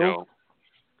Japanese show.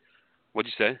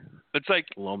 What'd you say? It's like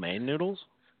lo mein noodles.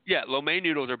 Yeah, lo mein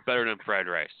noodles are better than fried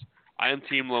rice. I am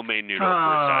team lo mein noodles.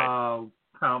 Oh,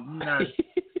 not.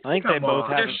 I think they both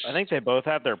on. have. I think they both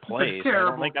have their place. I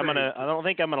don't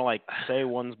think I'm gonna like say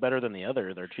one's better than the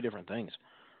other. They're two different things.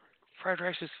 Fried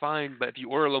rice is fine, but if you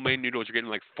order lo mein noodles, you're getting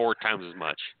like 4 times as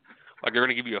much. Like they're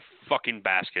gonna give you a fucking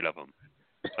basket of them.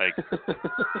 Like,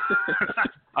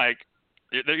 like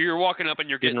you're walking up and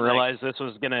you're getting. Didn't realize this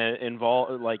was gonna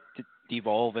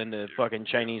devolve into fucking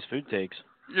Chinese food takes.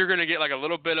 You're gonna get like a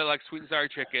little bit of like sweet and sour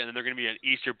chicken, and they're gonna be an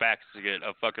Easter basket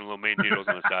of fucking lo mein noodles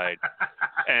on the side.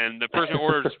 And the person who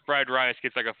orders fried rice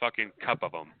gets like a fucking cup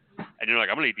of them, and you're like,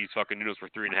 I'm gonna eat these fucking noodles for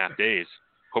 3.5 days.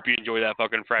 Hope you enjoy that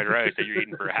fucking fried rice that you're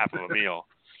eating for half of a meal.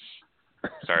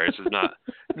 Sorry, this is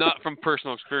not from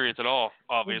personal experience at all,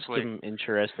 obviously. Some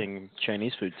interesting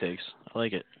Chinese food takes. I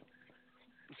like it.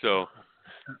 So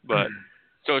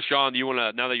Sean, do you want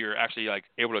to, now that you're actually like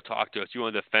able to talk to us, do you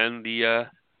want to defend the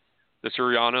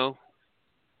Soriano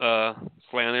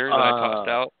slander that I tossed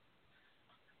out?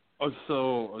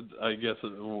 So I guess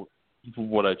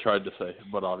what I tried to say,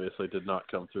 but obviously did not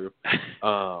come through,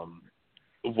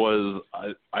 was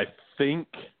I think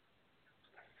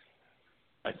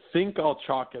I'll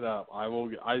chalk it up.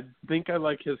 I think I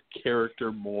like his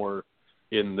character more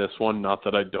in this one. Not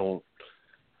that I don't,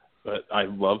 but I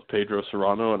love Pedro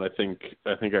Serrano, and I think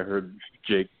I heard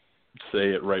Jake say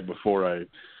it right before I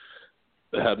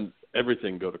had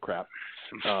everything go to crap.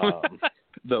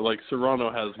 That like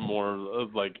Serrano has more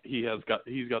of like he's got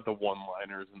the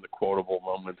one-liners and the quotable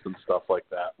moments and stuff like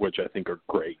that, which I think are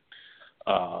great.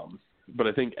 But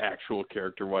I think actual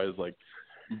character-wise, like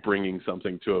bringing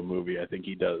something to a movie, I think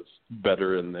he does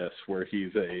better in this, where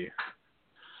he's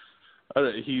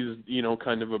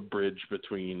kind of a bridge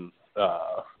between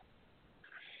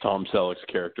Tom Selleck's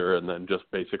character and then just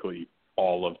basically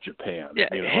all of Japan. Yeah,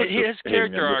 his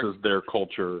character arc. This is their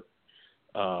culture.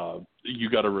 You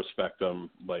got to respect them.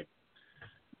 Like,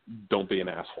 don't be an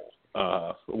asshole,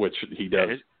 which he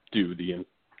does do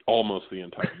almost the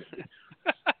entire movie.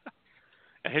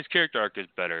 His character arc is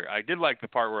better. I did like the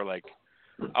part where, like,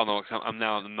 I don't know, I'm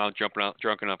now drunk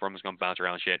enough where I'm just going to bounce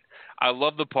around shit. I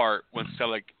love the part when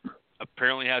Selleck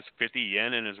apparently has 50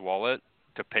 yen in his wallet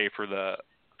to pay for the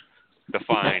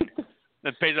fine.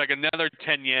 Then pays like another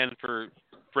 10 yen for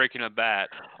breaking a bat.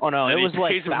 Oh no, it was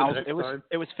like 1,000.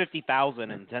 It was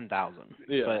 50,000 and 10,000.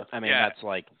 Yeah. But I mean that's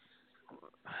like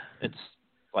it's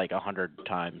like 100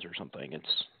 times or something.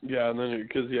 It's and then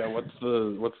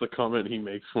what's the comment he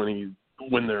makes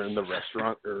when they're in the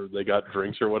restaurant or they got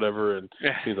drinks or whatever, and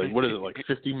he's like, what is it, like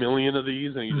 50 million of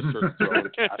these? And he just starts throwing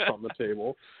cash on the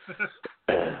table.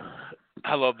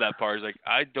 I love that part. He's like,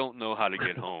 I don't know how to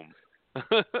get home.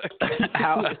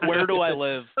 Where do I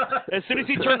live? As soon as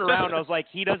he turned around, I was like,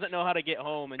 he doesn't know how to get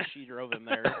home, and she drove him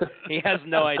there. He has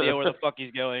no idea where the fuck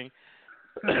he's going.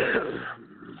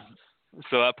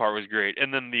 So that part was great.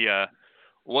 And then the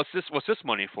what's this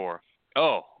money for?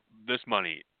 Oh, this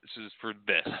money. This is for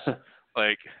this.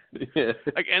 Like,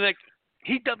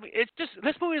 he does. It's just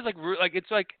this movie is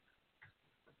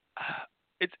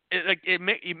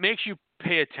it makes you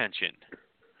pay attention.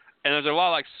 And there's a lot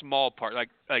of like small parts,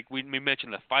 like we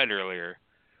mentioned the fight earlier.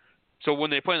 So when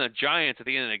they play the Giants at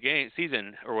the end of the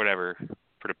season or whatever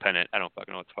for the pennant, I don't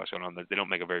fucking know what the fuck's going on. They don't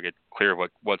make it very good clear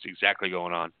what's exactly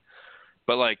going on.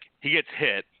 But like he gets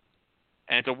hit,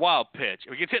 and it's a wild pitch.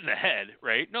 He gets hit in the head,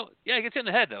 right? No, yeah, he gets hit in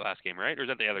the head that last game, right? Or is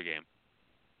that the other game?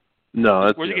 No,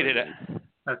 that's where's he get hit at?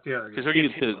 That's the other game. He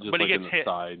gets hit just like in the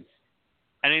side.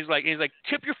 And he's like,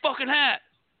 tip your fucking hat,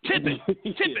 tip it, tip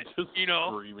it, just you know,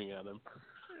 screaming at him.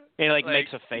 He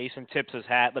makes a face and tips his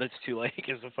hat, but it's too late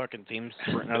because the fucking team's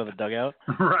sprinting out of the dugout.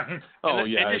 Right. Oh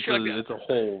yeah, it's a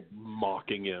whole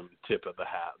mocking him, tip of the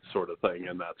hat sort of thing,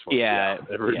 and that's what. Yeah,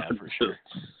 for sure.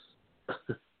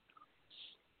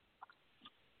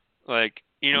 Like,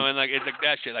 you know, and like it's like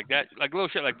that shit, like that, like little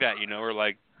shit like that, you know, or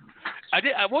like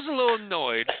I was a little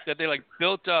annoyed that they like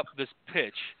built up this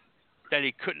pitch that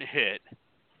he couldn't hit,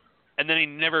 and then he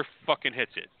never fucking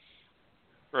hits it,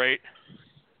 right?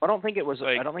 I don't think it was.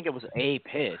 I don't think it was a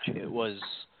pitch. It was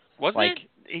wasn't like it?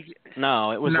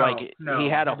 No, it was No, he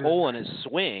had a it hole in his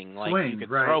swing, like you could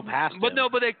right. throw past him. But no,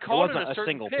 but they called it it wasn't a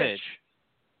certain single pitch.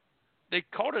 They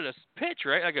called it a pitch,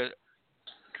 right? Like because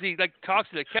he like talks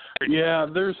to the catcher. Yeah,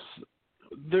 there's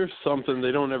something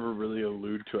they don't ever really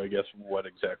allude to. I guess what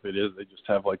exactly it is. They just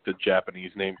have like the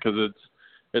Japanese name because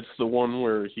it's the one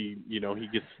where he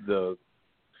gets the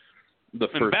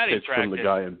first pitch from the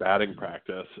guy in batting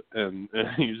practice, and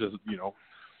he's just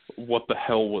what the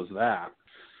hell was that?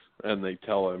 And they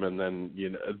tell him, and then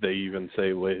they even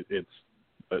say it's.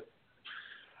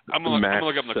 Max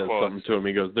look up the says quotes. something to him.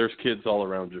 He goes, "There's kids all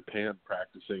around Japan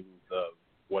practicing the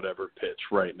whatever pitch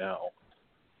right now."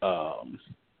 And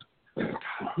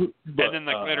then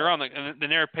later on, and they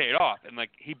never pay it off, and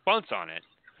he bunts on it,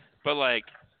 but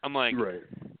I'm like, right.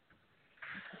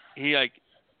 He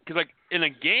because in a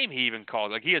game he even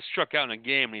called he has struck out in a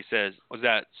game, and he says, "Was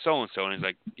that so and so?" And he's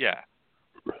like, "Yeah,"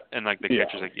 and the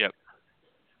catcher's like, "Yep."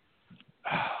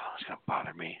 Oh, it's gonna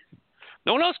bother me.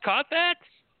 No one else caught that?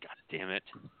 God damn it!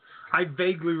 I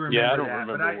vaguely remember I don't that,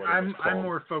 remember but what I'm it was called.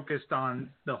 more focused on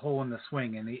the hole in the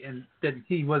swing and that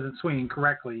he wasn't swinging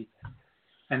correctly,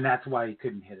 and that's why he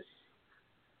couldn't hit it.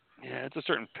 Yeah, it's a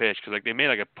certain pitch because they made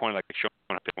a point showing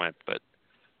how it went, but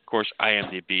of course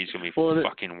IMDb is gonna be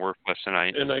fucking worthless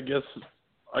tonight. And I guess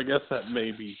that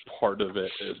may be part of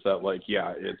it is that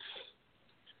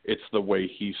it's the way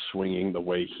he's swinging, the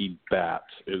way he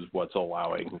bats is what's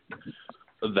allowing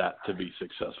that to be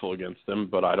successful against him.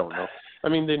 But I don't know. I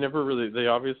mean, they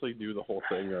obviously do the whole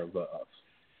thing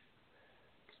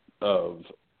of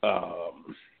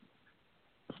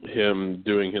him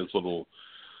doing his little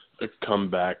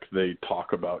comeback. They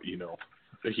talk about, he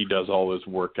does all his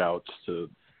workouts to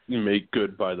make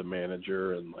good by the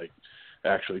manager and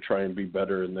actually try and be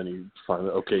better. And then he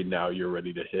finally, okay, now you're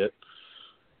ready to hit.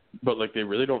 But they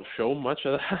really don't show much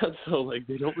of that, so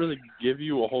they don't really give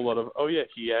you a whole lot of. Oh yeah,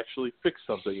 he actually fixed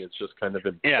something. It's just kind of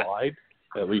implied,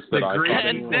 at least that I thought.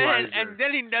 And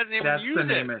then he doesn't even That's use the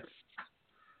name it.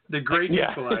 The Great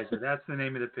Equalizer. That's the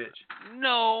name of the pitch.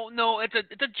 No, it's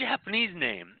a Japanese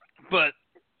name, but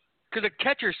because the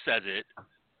catcher says it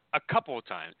a couple of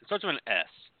times. It starts with an S,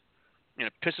 and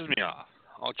it pisses me off.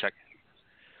 I'll check.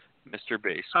 Mr.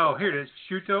 Baseball. Oh, here it is.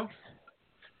 Shuto.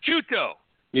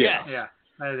 Yes. Yeah.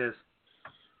 That it is.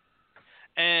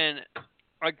 And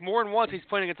more than once he's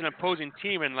playing against an opposing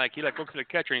team and he looks at the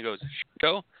catcher and he goes,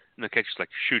 "Shuto?" And the catcher's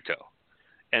like, "Shuto."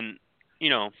 And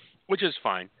which is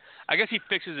fine. I guess he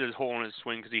fixes his hole in his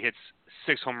swing because he hits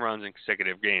 6 home runs in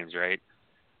consecutive games, right?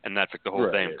 And that's the whole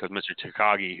thing because Mr.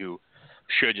 Takagi, who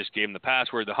should have just gave him the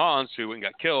password to Hans, who went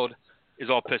and got killed,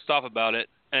 is all pissed off about it.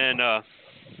 And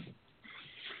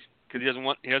because he doesn't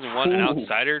want an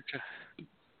outsider to.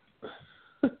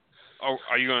 Oh,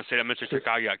 are you going to say that Mr.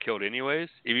 Takagi got killed anyways,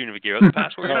 even if he gave up the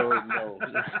password?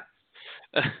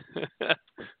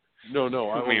 No.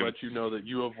 I will let you know that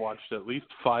you have watched at least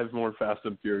 5 more Fast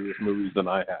and Furious movies than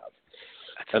I have,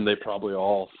 and they probably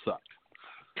all suck.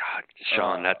 God,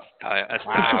 Sean, that's Die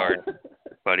Hard,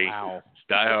 buddy. Wow.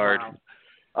 Die Hard.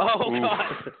 Wow. Oh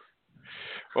God.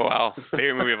 Wow,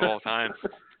 favorite movie of all time.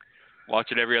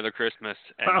 Watch it every other Christmas,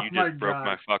 and you just broke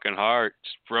my fucking heart.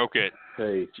 Just broke it.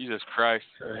 Hey, Jesus Christ.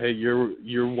 Hey,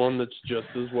 you're one that's just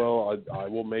as well. I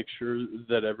will make sure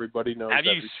that everybody knows. Have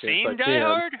you seen Die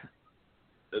Hard?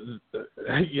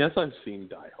 Yes, I've seen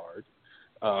Die Hard.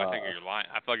 I think you're lying.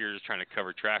 I feel like you're just trying to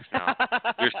cover tracks now.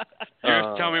 You're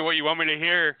just telling me what you want me to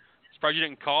hear. Surprised you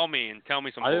didn't call me and tell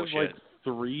me some bullshit. I have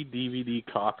 3 DVD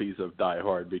copies of Die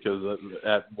Hard because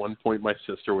at one point my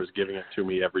sister was giving it to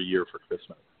me every year for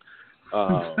Christmas. I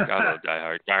love Die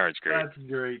Hard. Die Hard's great. That's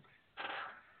great.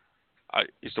 I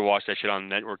used to watch that shit on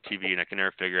network TV, and I can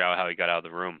never figure out how he got out of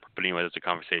the room. But anyway, that's a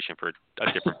conversation for a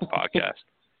different podcast.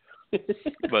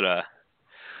 But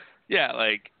yeah, all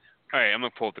right, I'm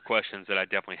gonna pull up the questions that I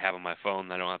definitely have on my phone.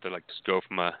 I don't have to just go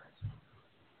from a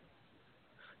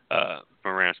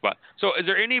random spot. So, is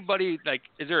there anybody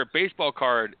is there a baseball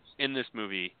card in this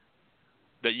movie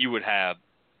that you would have?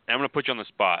 And I'm gonna put you on the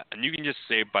spot, and you can just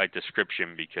say by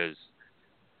description because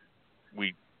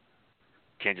we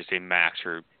can't just say Max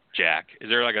or Jack. Is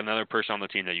there another person on the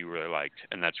team that you really liked?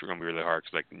 And that's going to be really hard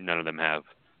because none of them have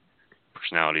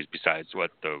personalities besides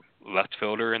the left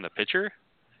fielder and the pitcher,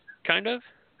 kind of.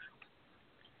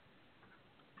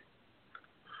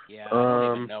 Yeah, I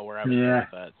don't even know where I would go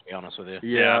with that, to be honest with you.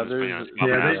 Yeah,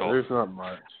 there's not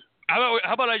much. How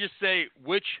about I just say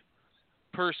which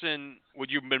person would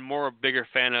you have been more a bigger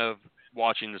fan of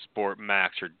watching the sport,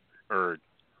 Max or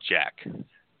Jack?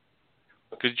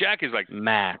 Because Jack is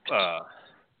Max.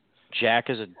 Jack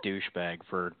is a douchebag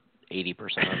for 80% of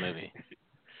the movie.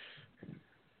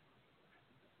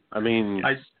 I mean,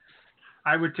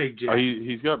 I would take Jay.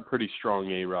 He's got pretty strong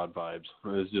A-Rod vibes.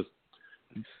 It's just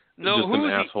No, just an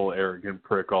asshole, arrogant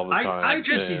prick all the time. I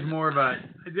just he's more of a.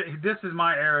 This is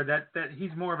my era. That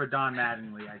he's more of a Don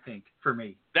Mattingly, I think, for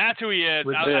me. That's who he is.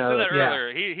 I said that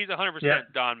earlier. He's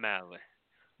 100% Don Mattingly.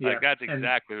 Like that's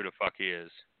exactly who the fuck he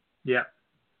is. Yeah.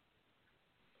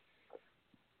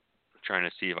 Trying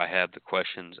to see if I have the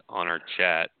questions on our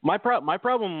chat. My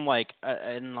problem, like,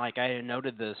 and like I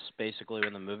noted this basically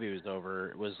when the movie was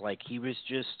over, was like he was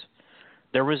just,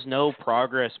 there was no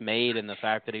progress made in the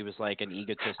fact that he was like an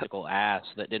egotistical ass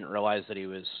that didn't realize that he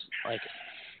was like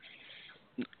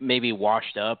maybe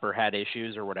washed up or had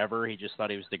issues or whatever. He just thought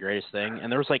he was the greatest thing,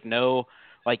 and there was like no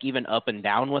like even up and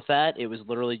down with that. It was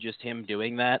literally just him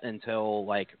doing that until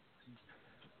like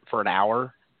for an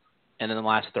hour. And in the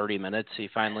last 30 minutes, he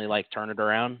finally like turned it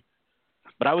around.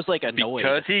 But I was like annoyed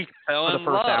because he fell for the in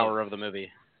first love. hour of the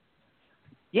movie.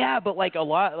 Yeah, but like a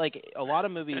lot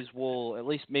of movies will, at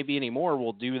least maybe anymore,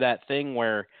 will do that thing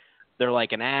where they're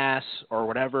like an ass or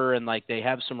whatever, and like they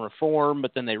have some reform,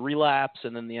 but then they relapse,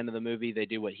 and then at the end of the movie they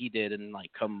do what he did and like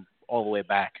come all the way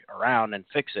back around and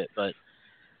fix it. But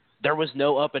there was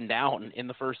no up and down in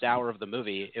the first hour of the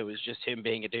movie. It was just him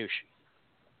being a douche.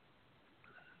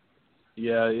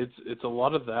 Yeah, it's a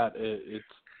lot of that.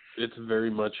 It's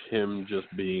very much him just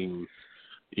being,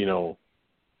 you know,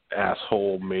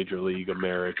 asshole Major League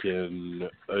American,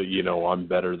 you know, I'm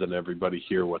better than everybody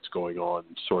here, what's going on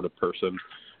sort of person.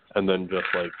 And then just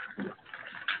like,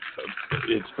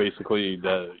 it's basically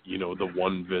the, you know, the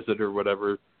one visit or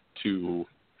whatever to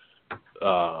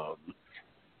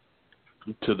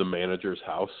the manager's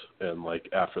house. And like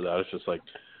after that, it's just like,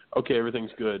 okay,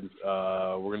 everything's good.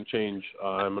 We're going to change.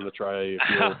 I'm going to try if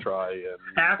you want to try. And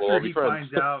after we'll all be he friends.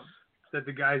 finds out that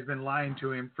the guy's been lying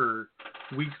to him for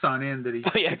weeks on end that he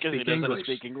doesn't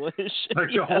speak English. Like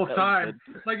the whole time.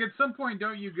 Like at some point,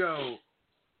 don't you go,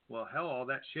 well, hell, all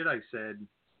that shit I said,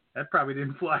 that probably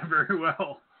didn't fly very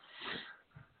well.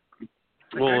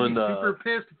 Like, well, I'd and be super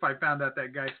pissed if I found out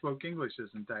that guy spoke English this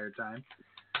entire time.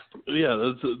 Yeah,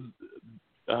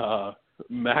 that's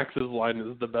Max's line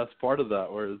is the best part of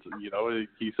that, where it's, you know,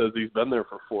 he says he's been there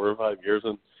for 4 or 5 years,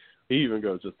 and he even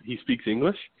goes, he speaks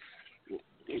English?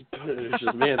 It's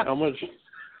just, man, how much...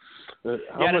 I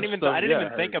didn't even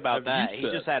think about that. He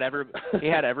just had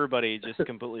everybody just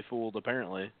completely fooled,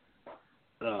 apparently.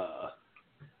 I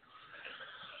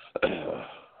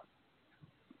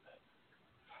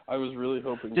was really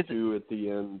hoping to at the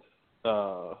end,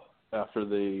 after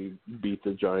they beat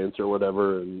the Giants or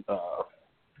whatever, and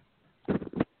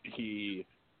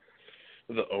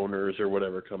the owners or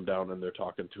whatever come down and they're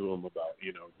talking to him about,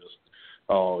 you know, just,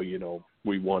 oh, you know,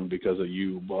 we won because of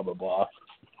you, blah, blah, blah.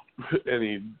 And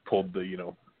he pulled the, you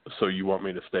know, so you want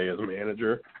me to stay as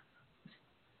manager?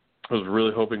 I was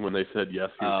really hoping when they said yes,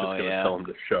 he was just going to tell him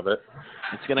to shove it.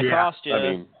 It's going to cost you. I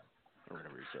mean,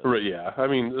 right, yeah. I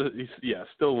mean,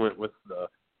 still went with the,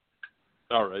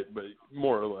 all right, but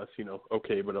more or less, you know,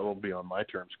 okay, but it'll be on my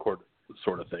terms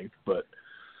sort of thing. But,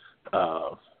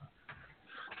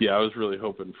 yeah, I was really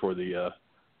hoping for the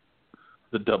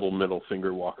double middle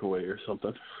finger walk away or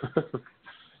something.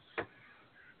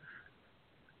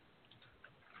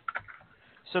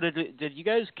 So did you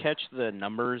guys catch the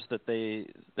numbers that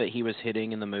he was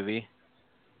hitting in the movie?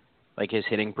 Like his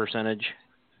hitting percentage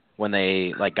when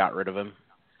they like got rid of him?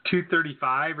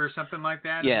 235 or something like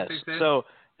that? Yes.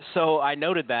 So I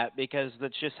noted that because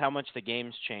that's just how much the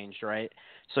game's changed, right?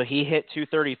 So he hit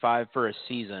 235 for a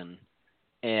season,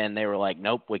 and they were like,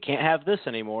 nope, we can't have this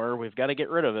anymore. We've got to get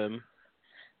rid of him.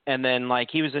 And then, like,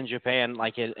 he was in Japan,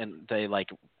 like, and they, like,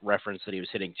 referenced that he was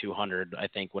hitting 200, I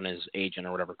think, when his agent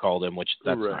or whatever called him, which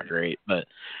that's not great. But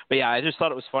yeah, I just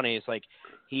thought it was funny. It's like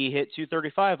he hit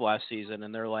 235 last season,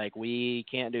 and they're like, we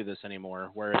can't do this anymore.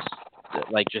 Whereas,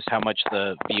 like, just how much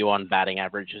the view on batting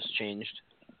average has changed.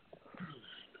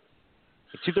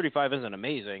 235 isn't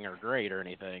amazing or great or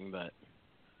anything, but...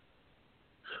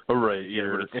 Oh, right,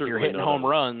 yeah. If you're hitting home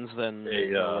runs, then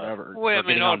whatever. Well, I mean,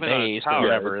 getting on base or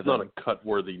whatever. It's not a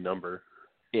cut-worthy number.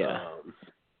 Yeah.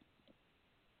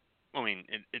 I mean,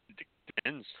 it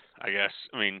depends, I guess.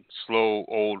 I mean, slow,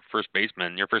 old first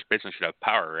baseman. Your first baseman should have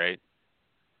power, right?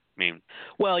 I mean.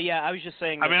 Well, yeah, I was just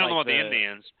saying. I mean, I don't know about the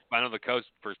Indians. But I know the Cubs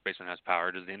first baseman has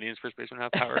power. Does the Indians first baseman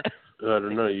have power? I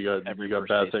don't know. You got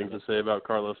bad things to say about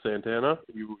Carlos Santana?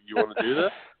 You want to do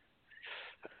that?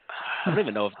 I don't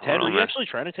even know if Ted, were you actually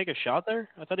trying to take a shot there?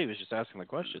 I thought he was just asking the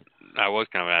question. I was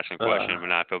kind of asking the question,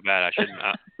 but I feel bad. I shouldn't.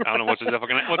 I don't know what's his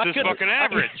fucking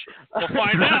average. We'll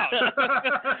find out.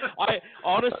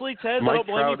 Honestly, Ted, I don't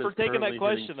blame you for taking that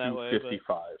question that way.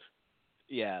 55.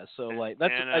 Yeah, so like that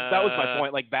And, was my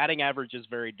point. Like batting average is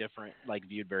very different, like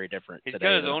viewed very different. He's today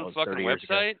got his than it own was fucking 30 years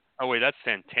ago. website. Oh wait, that's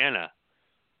Santana,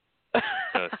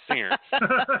 the singer.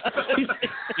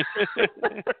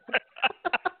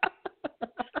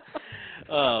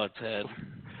 Oh, Ted.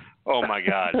 Oh my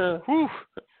God. Whew.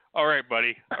 All right,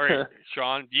 buddy. All right,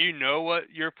 Sean. Do you know what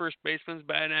your first baseman's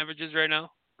batting average is right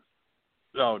now?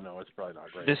 Oh no, it's probably not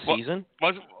great. This season?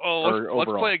 Let's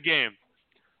play a game.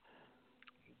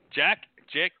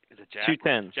 Jake, is it Jack?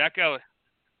 210.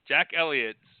 Jack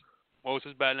Elliott's. What was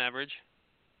his batting average?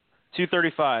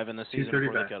 235 in the season before they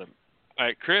 235. cut him. All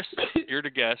right, Chris, you're the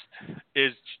guest.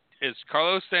 Is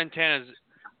Carlos Santana's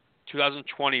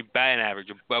 2020 batting average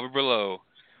above or below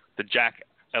the Jack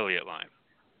Elliott line?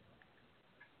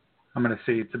 I'm gonna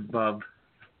say it's above.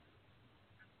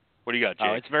 What do you got, Jake?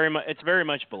 Oh, it's very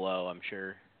much below, I'm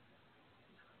sure.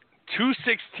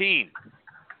 216.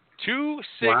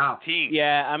 216. Wow.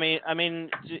 Yeah, I mean,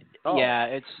 yeah,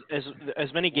 it's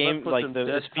as many games like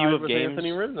as few of games.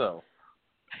 Anthony Rizzo.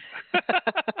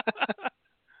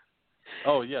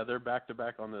 Oh yeah, they're back to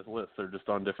back on this list. They're just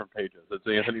on different pages. It's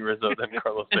Anthony Rizzo then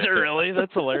Carlos Is it Santana. really?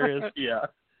 That's hilarious. Yeah.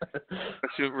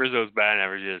 Let's see what Rizzo's batting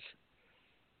average is.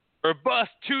 Or bust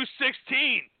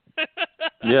 216.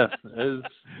 Yes,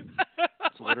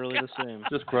 It's literally the same.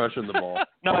 just crushing the ball.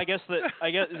 No, I guess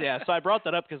yeah. So I brought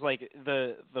that up because like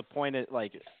the point is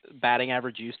like batting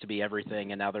average used to be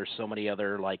everything, and now there's so many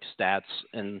other like stats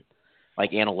and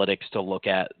like analytics to look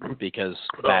at because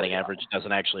batting average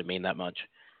doesn't actually mean that much.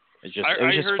 It's just it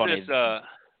was just funny.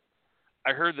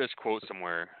 I heard this quote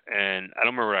somewhere, and I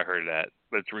don't remember where I heard it at,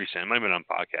 but it's recent. It might have been on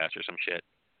podcast or some shit.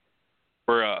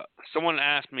 Where someone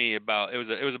asked me about it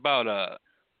was about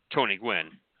Tony Gwynn,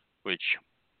 which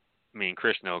me and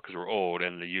Chris know because we're old,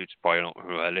 and the youths probably don't know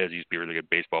who that is. He used to be a really good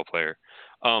baseball player.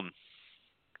 Talk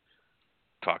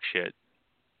shit,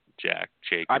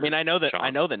 Jake. I mean, I know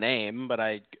Sean. the name, but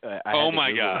I oh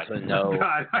my God! No.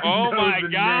 Oh my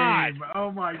God! Oh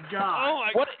my God! Oh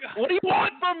my What God! do you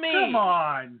want from me? Come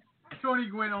on! Tony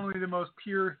Gwynn, only the most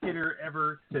pure hitter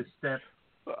ever to step.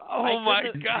 Oh my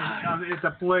God! It's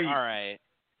a plate. All right.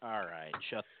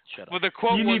 Shut up. Well, the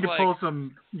quote You was need to like, pull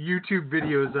some YouTube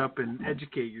videos up and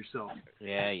educate yourself.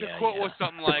 Yeah. The quote was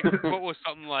something like,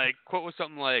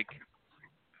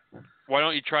 why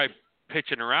don't you try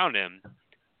pitching around him?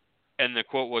 And the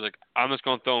quote was like, I'm just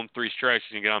going to throw him 3 strikes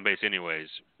and get on base anyways.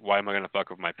 Why am I going to fuck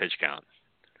with my pitch count?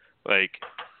 Like,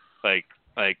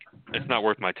 it's not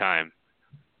worth my time,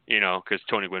 because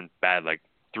Tony Gwynn batted like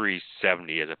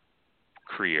 370 as a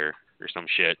career or some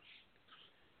shit,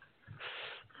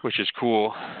 which is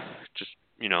cool. Just,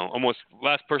 almost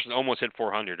last person almost hit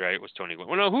 400, right? Was Tony Gwynn.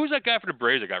 Well, no, who was that guy for the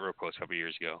Braves that got real close a couple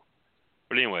years ago?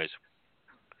 But anyways,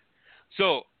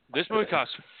 so this movie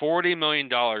cost $40 million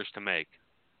to make.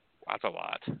 That's a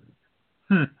lot.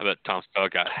 I bet Tom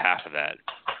Selleck got half of that.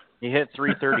 He hit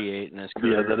 338 in his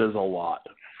career. Yeah, that is a lot.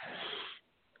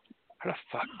 How the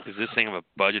fuck does this thing have a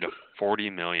budget of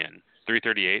 $40 million?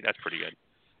 338? That's pretty good.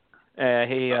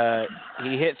 He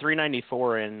hit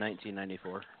 394 in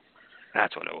 1994.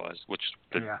 That's what it was.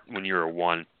 When you were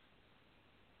 1.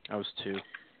 I was 2.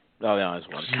 Oh yeah, I was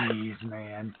 1. Jeez,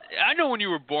 man. I know when you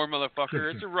were born,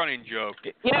 motherfucker. It's a running joke.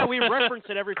 Yeah, we reference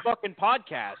it every fucking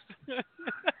podcast.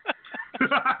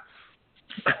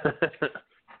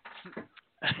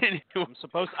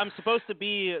 I'm supposed to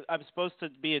be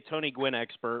a Tony Gwynn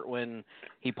expert when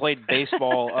he played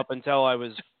baseball up until I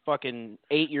was fucking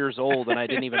 8 years old, and I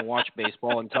didn't even watch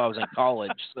baseball until I was in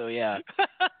college. So yeah,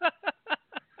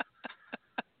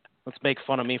 let's make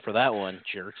fun of me for that one,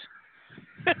 jerks.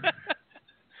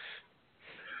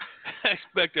 I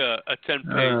expect a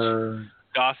 10-page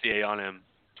dossier on him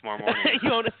tomorrow morning.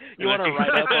 you want to write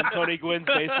up on Tony Gwynn's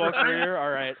baseball career? All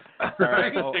right. I'll go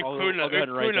ahead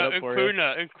and write that up for you.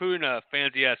 Including a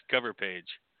fancy-ass cover page.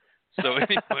 So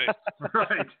anyways.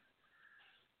 Right.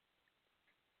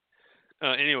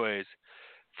 Anyways,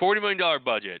 $40 million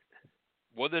budget.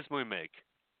 What did this movie make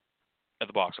at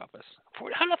the box office?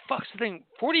 How the fuck's the thing?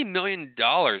 $40 million.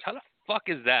 How the fuck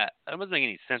is that? That doesn't make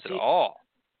any sense at all.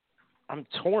 I'm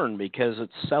torn because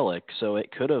it's Selleck, so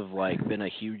it could have been a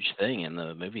huge thing in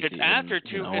the movie theater. It's after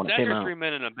 3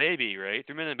 Men and a Baby, right?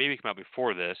 3 Men and a Baby came out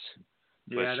before this.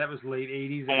 Yeah, that was late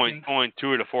 80s. Only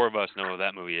 2 of the 4 of us know what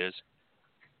that movie is.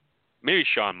 Maybe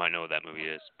Sean might know what that movie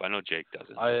is, but I know Jake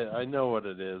doesn't. I know what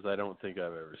it is. I don't think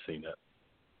I've ever seen it.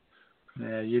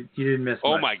 Yeah, you didn't miss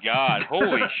Oh much. my God!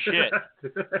 Holy shit!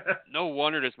 No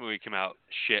wonder this movie came out.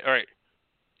 Shit. All right.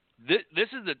 This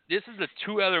is the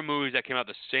 2 other movies that came out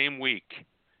the same week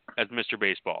as Mr.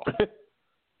 Baseball.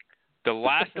 The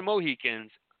Last of the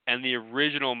Mohicans and the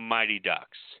original Mighty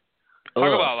Ducks.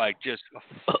 Talk about like just a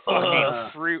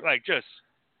fucking free, like just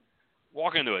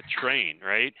walk into a train,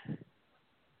 right?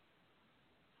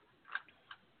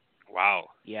 Wow.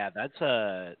 Yeah, that's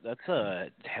a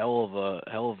hell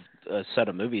of a set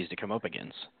of movies to come up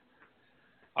against.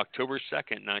 October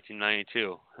 2nd,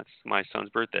 1992. That's my son's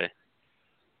birthday,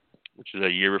 which is a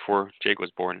year before Jake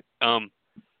was born.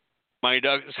 My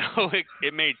dog. So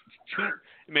it made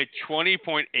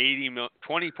 20.80 mil.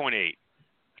 20.8.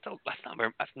 That's not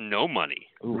very. That's no money.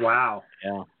 Ooh. Wow.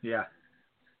 Yeah. Yeah.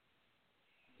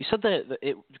 You said that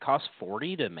it cost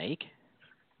 $40 to make.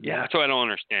 Yeah, that's what I don't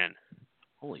understand.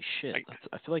 Holy shit!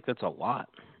 I feel like that's a lot.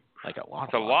 Like a lot.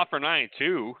 It's a lot for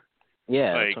 92.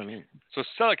 Yeah, like, that's what I mean. So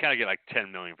Selig kind of get like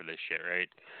 $10 million for this shit, right?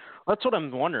 That's what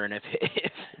I'm wondering if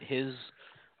his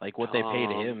like what they pay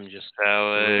to him just.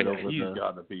 He's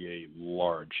got to be a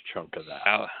large chunk of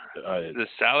that. The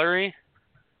salary? Is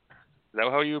that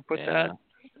how you would put that?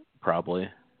 Probably.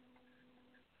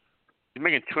 He's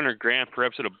making $200,000 per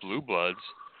episode of Blue Bloods,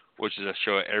 which is a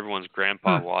show everyone's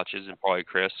grandpa watches, and probably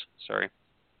Chris. Sorry.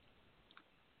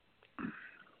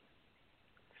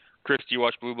 Chris, do you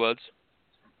watch Blue Bloods?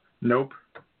 Nope.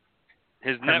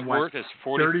 His net worth is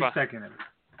 $45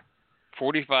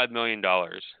 million.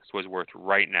 Is what he's worth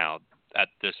right now at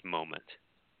this moment.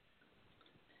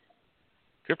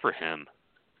 Good for him.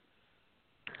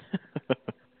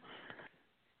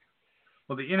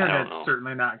 Well, the internet's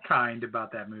certainly not kind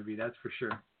about that movie, that's for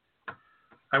sure.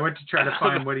 I went to try to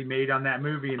find what he made on that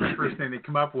movie, and the first thing that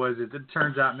came up was it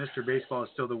turns out Mr. Baseball is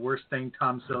still the worst thing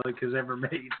Tom Selleck has ever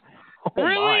made. Oh,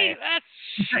 really? My. That's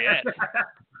shit.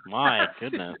 My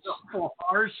goodness. So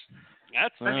harsh.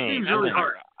 That seems really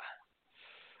hard.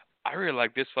 I really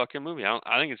like this fucking movie. I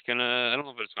think it's gonna. I don't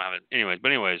know if it's gonna have it.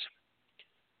 Anyways,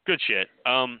 good shit.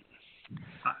 All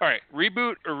right,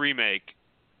 reboot or remake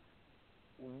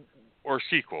or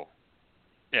sequel?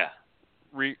 Yeah,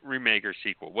 remake or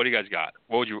sequel. What do you guys got?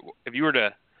 What would you, if you were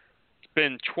to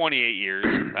spend 28 years?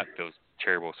 That feels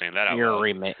terrible saying that out You're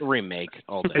loud. a remake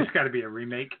all day. It's got to be a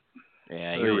remake.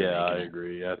 Yeah, I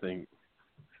agree. I think.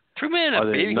 True Man, a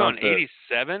Baby Gone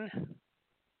 87.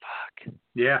 Fuck.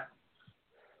 Yeah.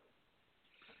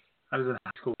 I was in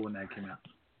high school when that came out.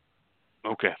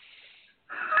 Okay.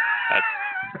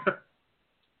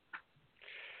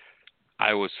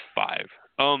 I was 5.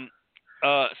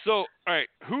 So, all right,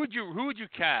 who would you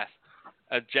cast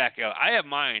as Jack Elliott? I have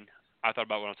mine. I thought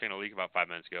about when I was saying a leak about 5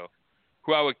 minutes ago.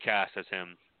 Who I would cast as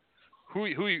him? Who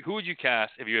would you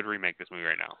cast if you had to remake this movie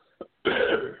right now?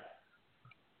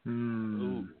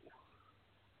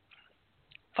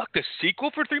 Fuck, the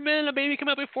sequel for 3 Men and a Baby came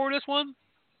out before this one?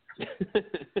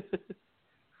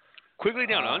 Quickly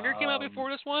Down Under came out before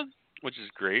this one, which is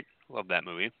great. Love that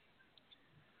movie.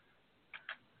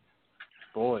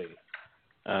 Boy.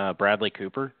 Bradley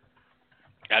Cooper.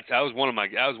 That was one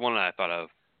that I thought of.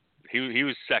 He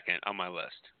was second on my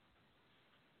list.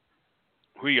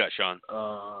 Who you got, Sean?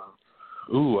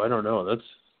 I don't know.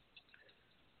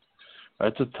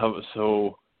 That's a tough.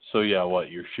 So yeah.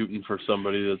 What, you're shooting for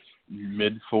somebody that's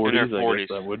mid-40s? I guess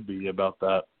that would be about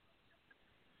that.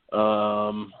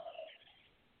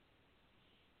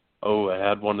 I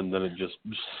had one and then it just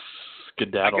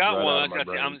skedaddled. I got one.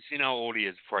 I'm seeing how old he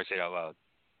is before I say it out loud.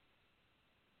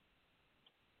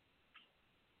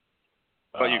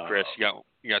 How about you, Chris? You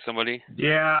got somebody?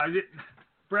 Yeah,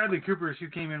 Bradley Cooper is who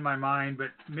came in my mind,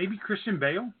 but maybe Christian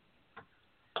Bale,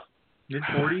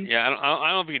 mid-40s. Yeah, I don't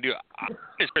know if we can do it.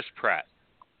 It's Chris Pratt.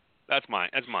 That's mine.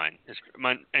 It's mine.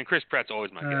 And Chris Pratt's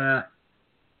always my guess.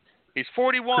 He's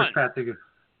 41. Chris Pratt's a good.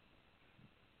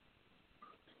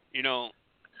 You don't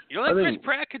think Chris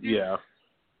Pratt could do? Yeah.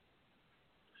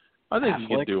 I think he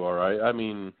could do all right. I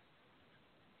mean,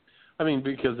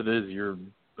 because it is, you're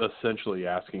essentially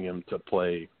asking him to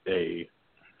play a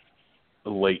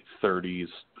late 30s,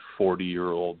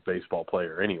 40-year-old baseball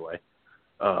player anyway.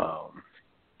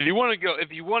 If you want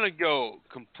to go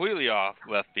completely off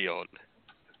left field,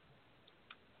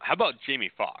 how about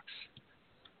Jamie Foxx?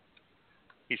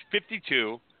 He's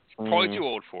 52. He's probably too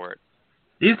old for it.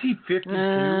 Is he 52?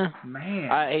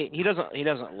 Man, he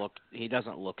doesn't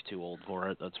look too old for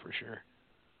it. That's for sure.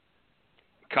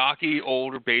 Cocky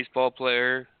older baseball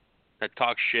player that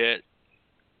talks shit.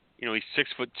 He's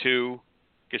 6'2",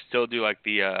 can still do like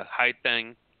the height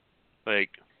thing.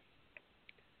 Like,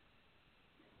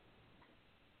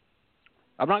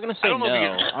 I'm not gonna say no.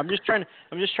 I'm just trying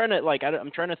to like I'm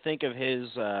trying to think of his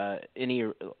any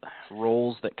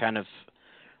roles that kind of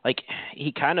like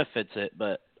he kind of fits it,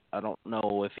 but I don't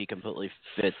know if he completely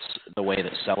fits the way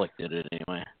that Selleck did it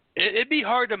anyway. It'd be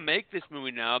hard to make this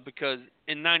movie now because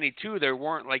in '92 there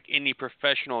weren't like any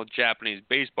professional Japanese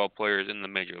baseball players in the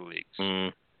major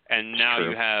leagues. And now True.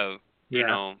 you have, you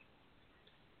know,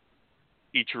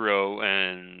 Ichiro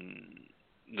and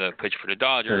the pitch for the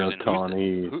Dodgers. And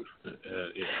Ohtani. who's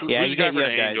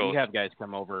you have guys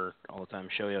come over all the time.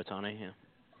 Shohei Ohtani, yeah.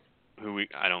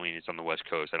 I don't mean it's on the West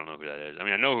Coast. I don't know who that is. I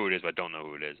mean, I know who it is, but I don't know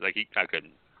who it is. Like, I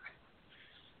couldn't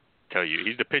tell you.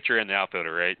 He's the pitcher and the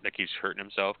outfielder, right? That keeps hurting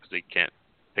himself because he can't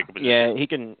pick up his. Yeah, he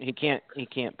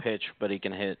can't pitch, but he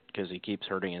can hit because he keeps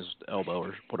hurting his elbow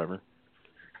or whatever.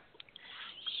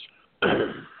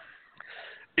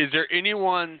 Is there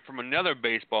anyone from another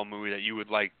baseball movie that you would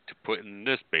like to put in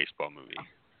this baseball movie,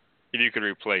 if you could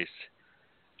replace?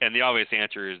 And the obvious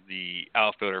answer is the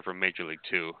outfielder from Major League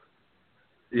 2.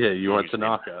 Yeah, you want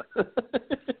Tanaka. We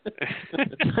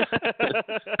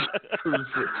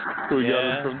got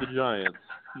him from the Giants.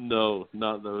 No,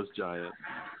 not those Giants.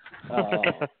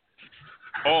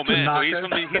 Oh man, so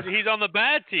he's on the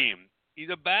bad team. He's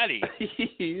a baddie.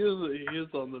 he is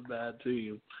on the bad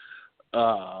team.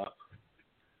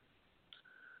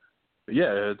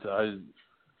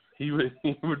 He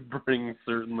would bring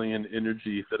certainly an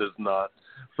energy that is not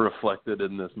reflected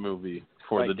in this movie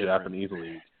for the Japanese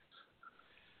league.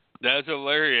 That's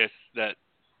hilarious that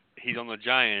he's on the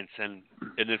Giants, and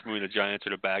in this movie the Giants are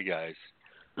the bad guys.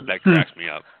 That cracks me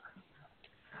up.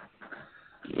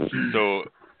 So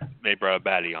they brought a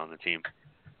baddie on the team.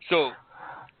 So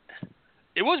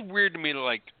it was weird to me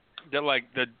that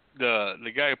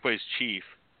the guy who plays Chief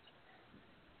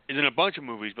is in a bunch of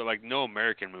movies, but like no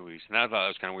American movies. And I thought that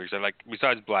was kind of weird. So like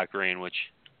besides Black Rain,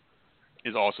 which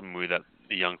is also a movie that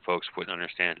the young folks wouldn't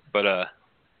understand, but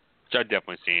which I've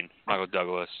definitely seen. Michael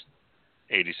Douglas,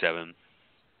 87.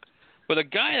 But the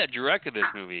guy that directed this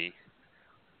movie,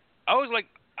 I was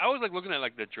looking at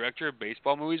like the director of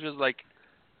baseball movies was like,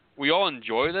 we all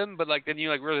enjoy them, but like then you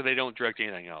like really they don't direct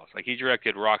anything else. Like he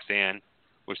directed Roxanne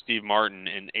with Steve Martin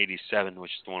in 87,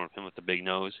 which is the one with him with the big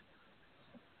nose.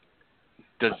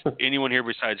 Does anyone here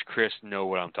besides Chris know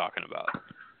what I'm talking about?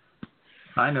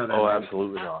 I know that. Oh,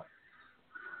 absolutely not.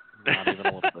 Not even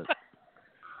a little bit.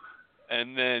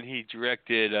 And then he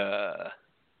directed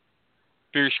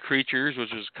Fierce Creatures,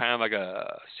 which was kind of like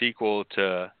a sequel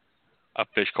to A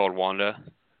Fish Called Wanda.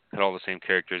 Had all the same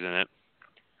characters in it.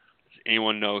 Does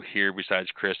anyone know here besides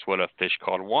Chris what A Fish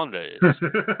Called Wanda is?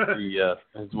 Yeah,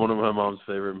 it's one of my mom's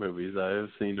favorite movies. I have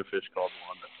seen A Fish Called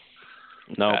Wanda.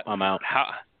 No, I'm out.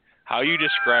 How you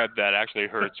described that actually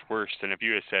hurts worse than if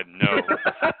you had said no.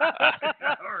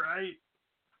 All right.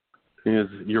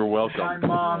 You're welcome. My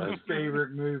mom's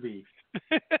favorite movie.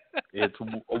 It's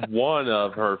one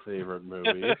of her favorite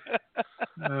movies.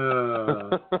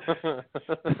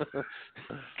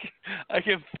 I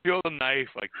can feel the knife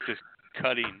like just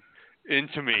cutting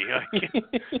into me.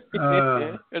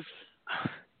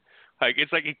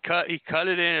 It's like he cut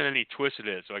it in and then he twisted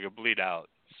it so I could bleed out.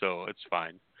 So it's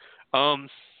fine.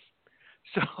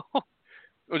 So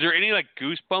was there any like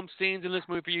goosebump scenes in this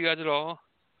movie for you guys at all?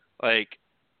 Like,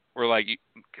 where like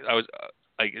I was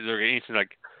like, is there anything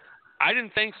like? I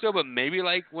didn't think so, but maybe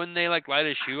like when they like light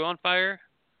his shoe on fire,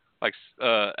 like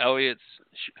Elliot's.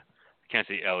 I can't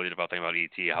say Elliot without thinking about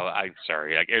E.T. I'm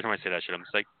sorry. Like every time I say that shit, I'm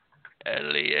just like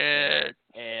Elliot.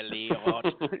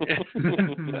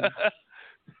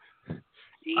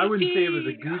 I wouldn't say it was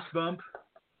a goosebump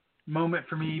moment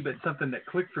for me, but something that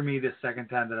clicked for me the second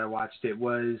time that I watched it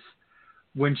was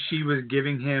when she was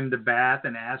giving him the bath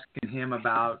and asking him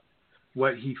about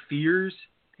what he fears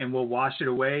and will wash it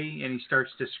away, and he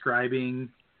starts describing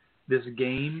this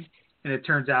game, and it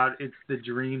turns out it's the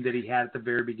dream that he had at the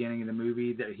very beginning of the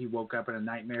movie that he woke up in a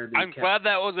nightmare. I'm glad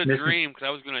that was a dream because I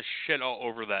was going to shit all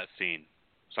over that scene.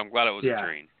 So I'm glad it was a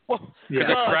dream. Well, the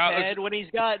crowd, Ed, when he's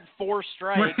got 4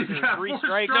 strikes or 3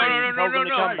 strikes, he tells him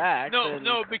to come back.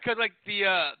 No, because like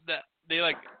they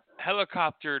like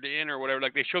helicoptered in or whatever.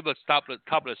 Like they showed the top of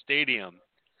the stadium,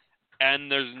 and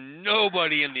there's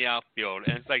nobody in the outfield,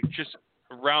 and it's like just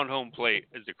around home plate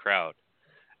is the crowd.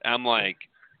 And I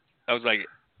was like,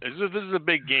 this is a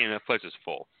big game. That place is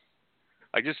full.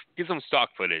 Like just get some stock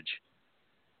footage.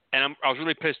 And I was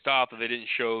really pissed off that they didn't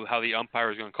show how the umpire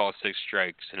was going to call 6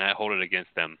 strikes, and I hold it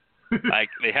against them. Like,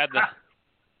 they had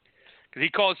because he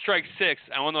called strike 6.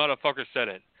 I want to know how the fucker said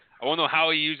it. I want to know how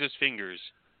he used his fingers.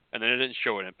 And then it didn't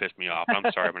show it, and it pissed me off. I'm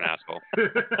sorry, I'm an asshole.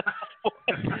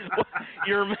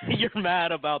 You're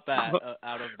mad about that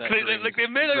out of that. They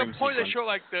made like a point. They show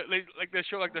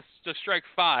the strike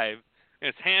 5, and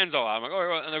his hands all out. I'm like,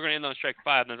 oh, and they're going to end on strike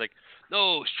 5, and they're like,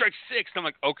 no, strike 6. And I'm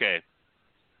like, okay.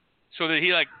 So did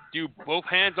he like do both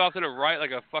hands off to the right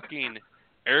like a fucking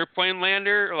airplane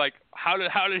lander? Or like how did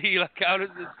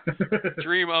this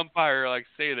dream umpire like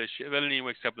say this shit? Then he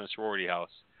wakes up in a sorority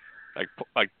house,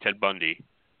 like Ted Bundy.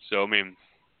 So I mean,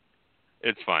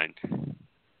 It's fine.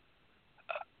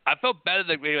 I felt bad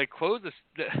that they closed this.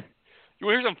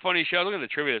 Here's some funny shit. I was looking at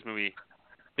the trivia of this movie.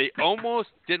 They almost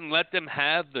didn't let them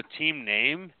have the team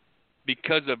name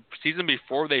because the season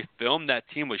before they filmed, that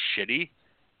team was shitty,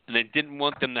 and they didn't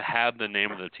want them to have the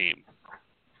name of the team.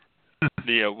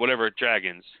 The whatever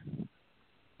Dragons,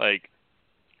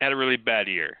 had a really bad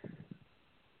year.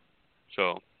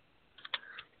 So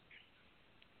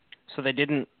they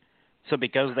didn't. So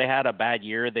because they had a bad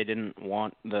year, they didn't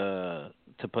want to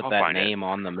put that name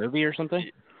on the movie or something.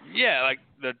 Yeah,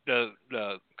 the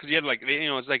because you had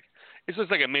it's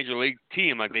just like a major league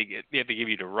team. Like they have to give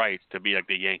you the rights to be like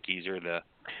the Yankees or the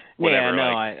whatever. Yeah,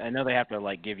 no, I know they have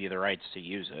to give you the rights to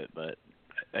use it, but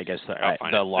I guess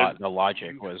the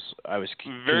logic was I was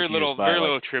very little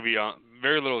trivia on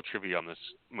this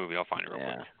movie. I'll find it real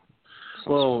quick.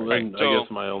 Well, then I guess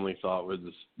my only thought was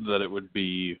that it would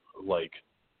be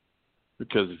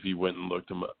because if you went and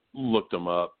looked them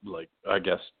up, I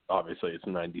guess obviously it's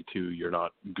 92. You're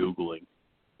not Googling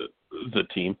the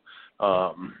team,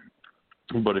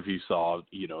 but if you saw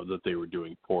that they were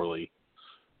doing poorly,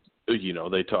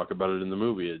 they talk about it in the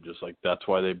movie. It's just that's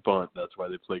why they bunt. That's why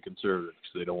they play conservative,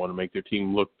 because they don't want to make their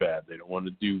team look bad. They don't want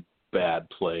to do bad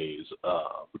plays.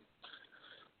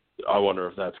 I wonder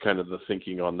if that's kind of the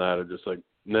thinking on that, or just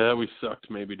nah, we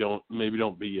sucked. Maybe don't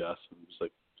be us. I'm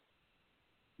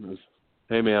just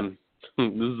hey man, this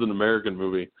is an American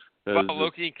movie. Well,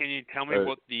 Loki, can you tell me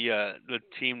what the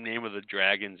team name of the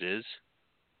Dragons is?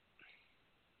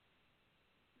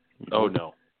 Oh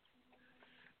no.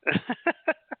 God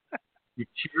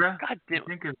damn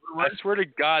it. I swear to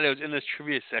God, it was in this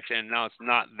trivia section, and now it's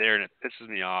not there, and it pisses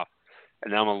me off.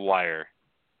 And now I'm a liar.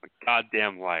 A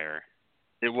goddamn liar.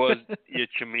 It was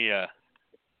Ichimiya.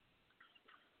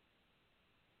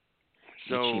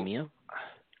 Ichimiya?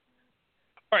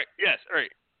 All right.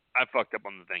 I fucked up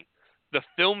on the thing. The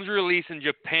film's release in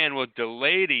Japan was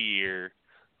delayed a year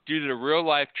due to the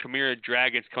real-life Chimera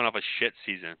Dragons coming off a shit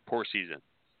season, poor season.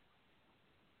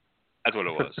 That's what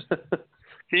it was.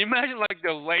 Can you imagine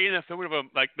delaying the film of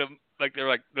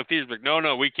the theaters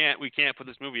no, we can't put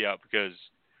this movie out because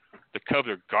the Cubs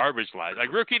are garbage lives.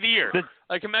 Rookie of the Year.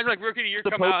 Imagine Rookie of the Year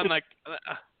come out and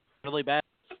really bad.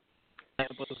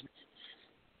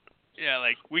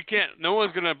 Yeah, we can't. No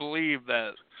one's gonna believe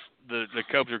that the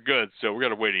Cubs are good, so we're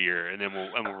gonna wait a year and then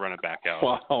we'll run it back out.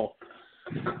 Wow,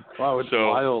 it's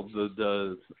wild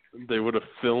that they would have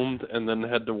filmed and then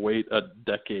had to wait a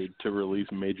decade to release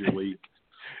Major League.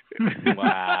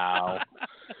 Wow.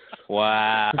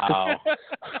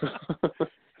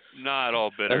 Not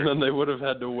all bitter. And then they would have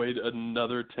had to wait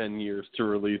another 10 years to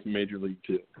release Major League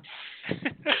 2.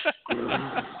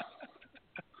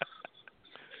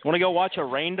 Want to go watch a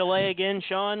rain delay again,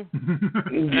 Sean?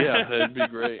 Yeah, that'd be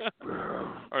great.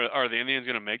 Are the Indians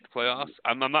going to make the playoffs?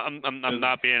 I'm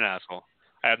not being an asshole.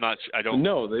 I don't.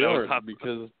 No, they aren't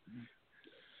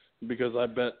because I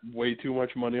bet way too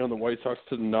much money on the White Sox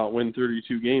to not win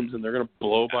 32 games, and they're going to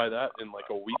blow by that in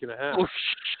a week and a half. Oh,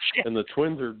 shit. And the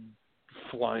Twins are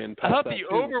flying past. I thought that the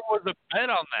over was the bet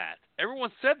on that.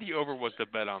 Everyone said the over was the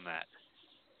bet on that.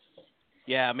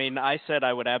 Yeah, I mean, I said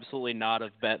I would absolutely not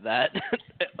have bet that.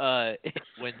 But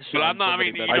I'm not. I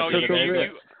mean,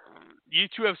 you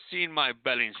two have seen my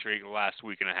betting streak last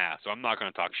week and a half, so I'm not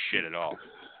going to talk shit at all.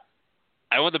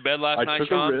 I went to bed last night, I took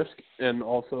Sean. a risk, and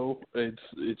also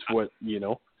it's what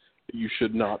you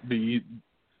should not be.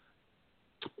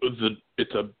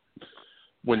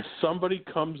 When somebody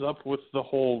comes up with the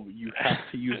whole you have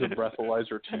to use a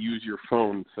breathalyzer to use your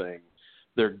phone thing,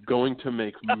 they're going to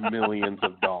make millions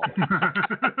of dollars.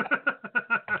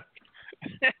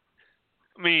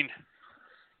 I mean,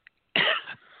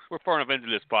 we're far enough into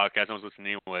this podcast. I was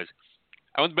listening anyways.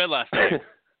 I went to bed last night,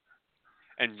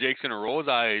 and Jake's going to roll his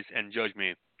eyes and judge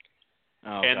me.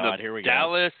 Oh, and God, here we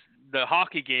go. The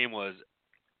hockey game was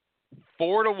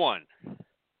 4-1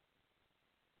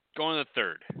 going to the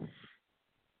third.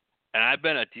 And I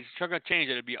bet a decent chunk of change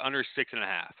that it'd be under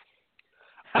 6.5.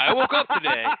 I woke up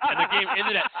today, and the game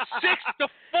ended at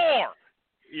 6-4.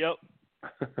 Yep.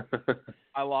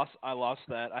 I lost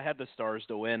that. I had the Stars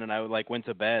to win, and I went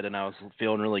to bed, and I was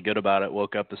feeling really good about it.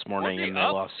 Woke up this morning, and they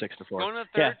lost 6-4. Going to the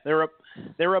third? Yeah, they were up.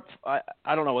 They were up. I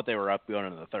don't know what they were up going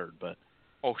into the third, but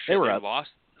they were up.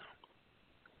 Lost.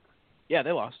 Yeah,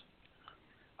 they lost.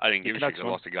 I didn't give a shit. I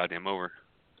lost the goddamn over.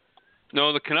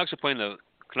 No, the Canucks are playing the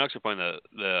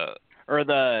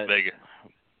Vegas.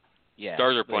 Yeah.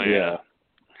 Stars are playing. Yeah.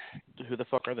 Who the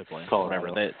fuck are they playing? Colorado.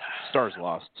 Whatever. The Stars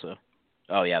lost, so.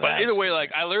 Oh yeah. But either way,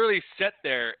 I literally sat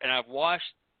there and I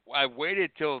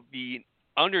waited till the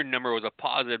under number was a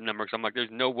positive number because I'm like, there's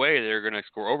no way they're gonna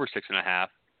score over 6.5.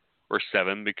 or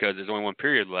 7 because there's only one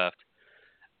period left.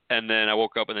 And then I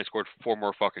woke up and they scored 4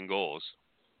 more fucking goals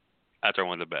after I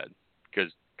went to bed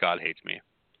because God hates me.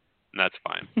 And that's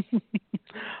fine.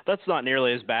 That's not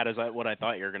nearly as bad as what I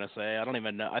thought you were going to say. I don't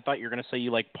even know. I thought you were going to say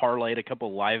you, like, parlayed a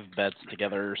couple live bets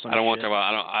together or something. I don't want to talk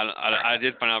about I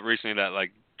did find out recently that,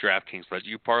 like, DraftKings let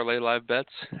you parlay live bets,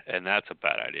 and that's a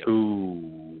bad idea.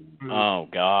 Ooh. Oh,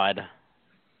 God.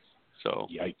 So,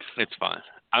 Yikes. It's fine.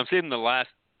 I'm saving the last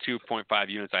 2.5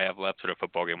 units I have left for the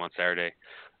football game on Saturday.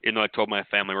 Even though I told my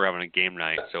family we're having a game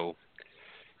night, so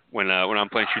when I'm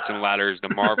playing Chutes and Ladders,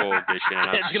 the Marvel edition,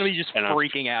 it's gonna be just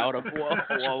freaking out while on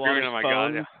his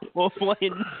phone while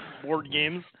playing board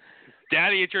games.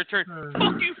 Daddy, it's your turn.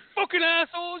 Fuck you, fucking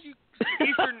assholes! You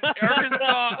Eastern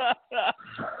Arkansas.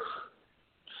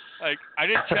 Like I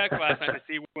didn't check last night to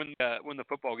see when the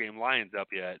football game lines up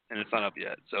yet, and it's not up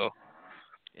yet. So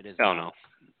it is. I don't know.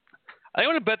 I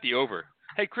want to bet the over.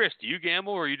 Hey, Chris, do you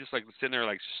gamble, or are you just like sitting there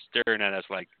like staring at us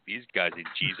like these guys need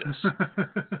Jesus?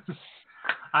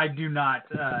 I do not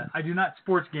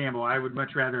sports gamble. I would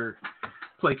much rather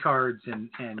play cards and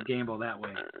gamble that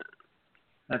way.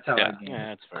 That's how I gamble. Yeah,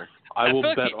 that's fair. I will feel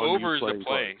like bet the on over is you the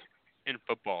play in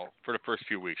football for the first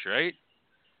few weeks, right?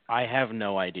 I have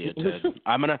no idea, Ted.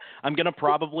 I'm gonna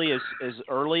probably as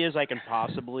early as I can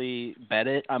possibly bet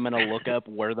it. I'm gonna look up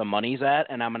where the money's at,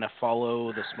 and I'm gonna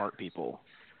follow the smart people.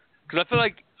 Because I feel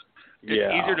like it's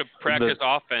easier to practice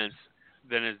offense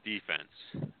than is defense.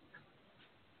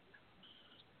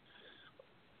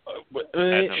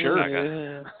 Sure.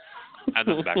 I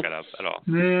don't back it up at all.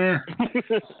 Yeah.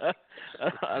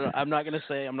 I'm not gonna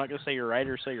say you're right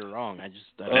or say you're wrong. I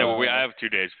have 2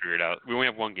 days figured out. We only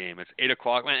have one game. It's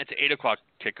 8:00. Man, it's 8:00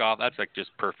 kickoff. That's like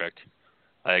just perfect.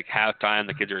 Like halftime,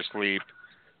 the kids are asleep,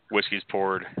 whiskey's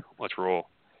poured. Let's roll.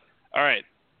 All right.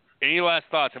 Any last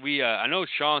thoughts? Have we? I know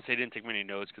Sean said he didn't take many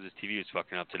notes because his TV was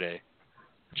fucking up today.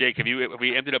 Jake, have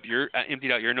we emptied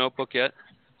out your notebook yet?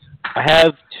 I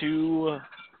have 2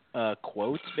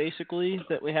 quotes basically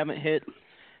that we haven't hit.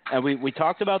 And we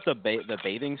talked about the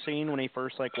bathing scene when he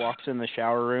first like walks in the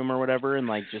shower room or whatever and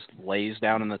like just lays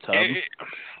down in the tub.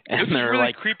 And they're really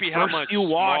like, creepy how first much you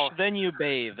wash, then you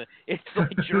bathe. It's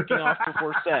like jerking off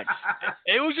before sex.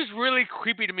 It was just really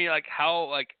creepy to me, like how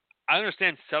like I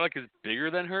understand Selleck is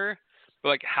bigger than her, but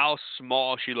like how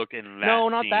small she looked in that. No,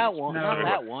 not scene. that one. No. Not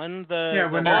that one. When they're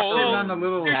sitting on the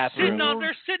little bathroom.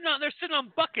 They're sitting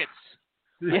on buckets.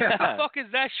 Yeah. What the fuck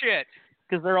is that shit?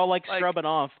 Because they're all like scrubbing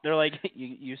off. They're like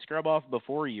you scrub off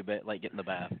before you get in the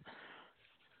bath.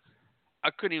 I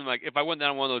couldn't even if I went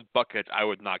down one of those buckets, I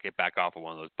would not get back off of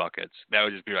one of those buckets. That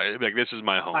would just be like this is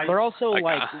my home. They're also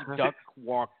duck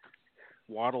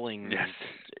waddling yes.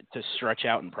 to stretch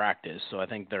out in practice, so I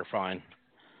think they're fine.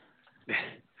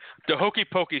 The hokey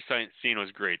pokey scene was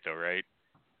great though, right?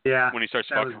 Yeah. When he starts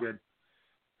that fucking. was good.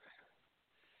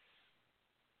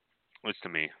 At least to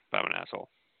me, if I'm an asshole.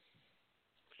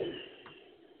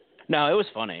 No, it was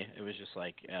funny. It was just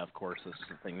like, yeah, of course, this is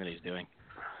the thing that he's doing.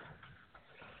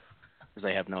 Because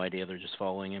they have no idea; they're just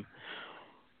following him.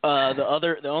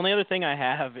 The only other thing I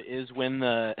have is when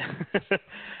the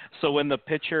when the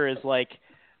pitcher is like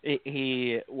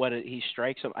he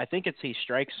strikes him. I think he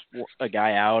strikes a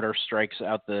guy out or strikes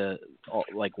out the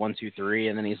 1, 2, 3,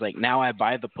 and then he's like, "Now I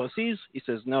buy the pussies." He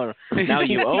says, "No, now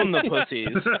you own the pussies."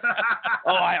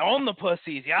 Oh, I own the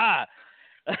pussies, yeah.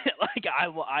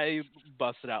 I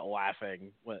busted out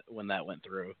laughing when that went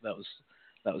through. That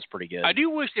was pretty good. I do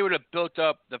wish they would have built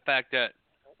up the fact that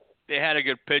they had a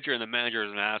good pitcher and the manager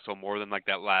is an asshole more than like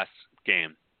that last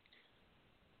game.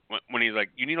 When he's like,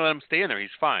 you need to let him stay in there. He's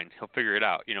fine. He'll figure it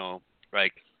out. You know,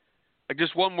 like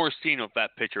just one more scene of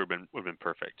that pitcher would have been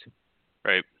perfect,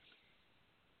 right?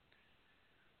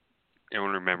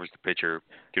 Everyone remembers the pitcher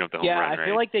getting up the home run, right? I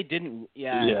feel like they didn't.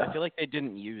 Yeah, I feel like they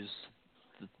didn't use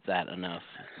that enough,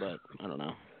 but I don't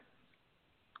know.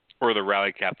 Or the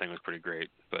rally cap thing was pretty great,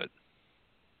 but.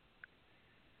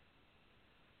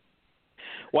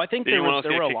 Well, I think there were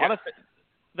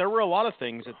a lot of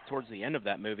things towards the end of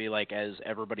that movie, like as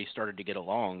everybody started to get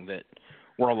along, that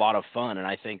were a lot of fun, and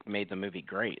I think made the movie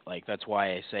great. Like that's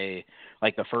why I say,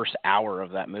 like the first hour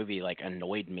of that movie, like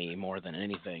annoyed me more than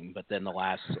anything, but then the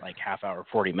last like half hour,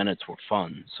 40 minutes were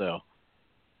fun. So.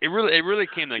 It really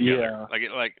came together.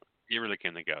 Yeah. It really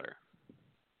came together.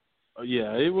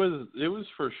 Yeah, it was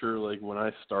for sure. Like when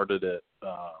I started it,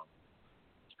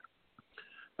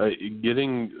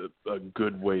 getting a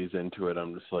good ways into it,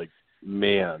 I'm just like,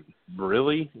 man,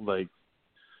 really? Like,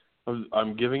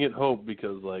 I'm giving it hope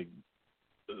because like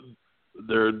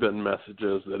there had been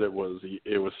messages that it was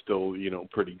still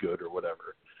pretty good or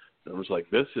whatever. And I was like,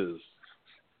 this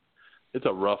it's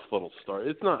a rough little start.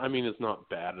 It's not. I mean, it's not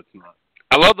bad. It's not.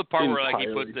 I love the part where like he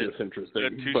entirely puts the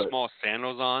disinteresting, two but- small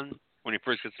sandals on when he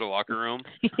first gets to the locker room.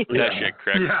 That Yeah. shit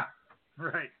cracks. Yeah,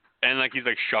 right. And like he's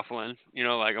like shuffling, you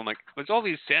know, like I'm like, there's all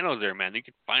these sandals there, man. You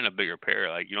could find a bigger pair.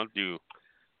 Like you don't do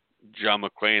John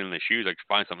McClane in the shoes. Like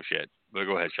find some shit. But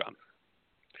go ahead, Sean.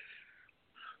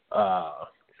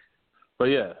 But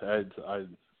yeah,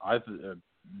 I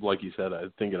like you said, I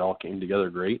think it all came together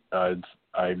great. I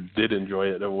did enjoy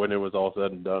it, and when it was all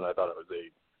said and done, I thought it was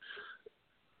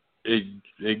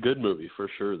a good movie for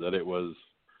sure. That it was.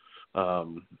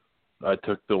 I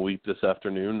took the leap this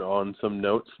afternoon on some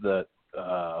notes that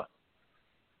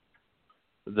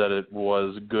it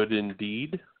was good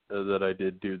indeed. That I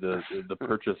did do the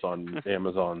purchase on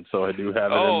Amazon, so I do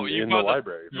have it in the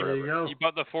library. There you go. You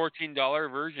bought the $14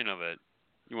 version of it.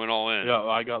 You went all in. Yeah,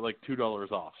 I got like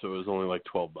 $2 off, so it was only like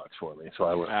 $12 for me. So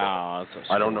I went. Oh, that's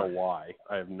so I don't know why.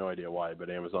 I have no idea why, but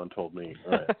Amazon told me.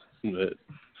 Right.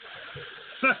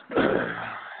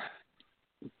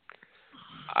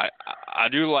 I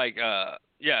do like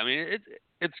yeah, I mean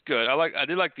it's good. I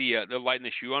did like the lighting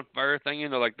the shoe on fire thing, you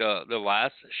know, like the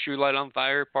last shoe light on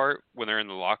fire part when they're in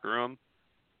the locker room.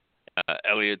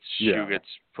 Elliot's shoe gets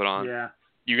put on. Yeah.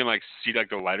 You can like see like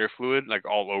the lighter fluid like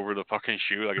all over the fucking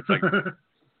shoe, like it's like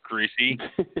greasy,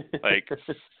 like,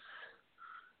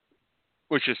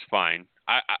 which is fine.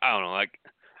 I don't know, like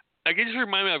it just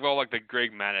reminded me of all like the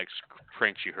Greg Maddox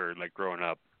pranks you heard like growing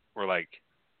up, where like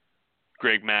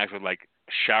Greg Maddox would like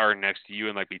shower next to you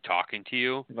and like be talking to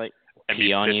you, like and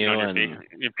pee on you and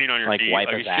peeing on your like feet, wipe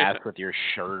like his ass with your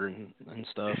shirt and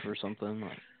stuff or something.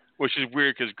 Like, which is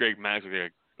weird because Greg Maddox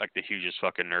is like the hugest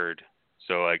fucking nerd,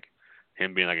 so like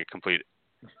him being like a complete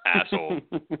asshole,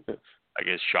 I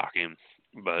guess shocking,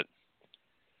 but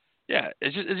yeah,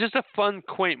 it's just a fun,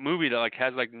 quaint movie that like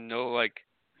has like no like.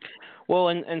 Well,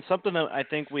 and something that I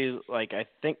think I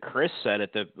think Chris said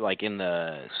at the like in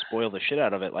the spoil the shit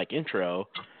out of it like intro.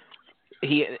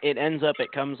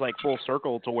 It comes like full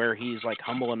circle to where he's like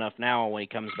humble enough now when he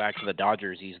comes back to the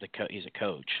Dodgers, he's a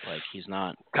coach. Like he's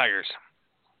not Tigers.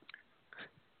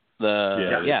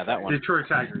 That one. Detroit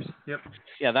Tigers. Yep.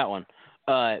 Yeah, that one.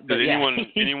 Does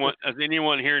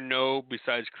anyone here know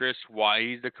besides Chris why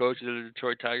he's the coach of the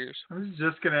Detroit Tigers? I was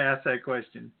just gonna ask that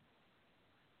question.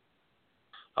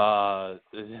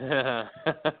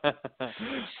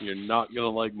 You're not gonna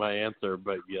like my answer,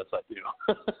 but yes, I do.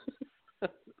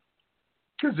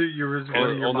 Because you were one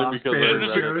of your only mom's because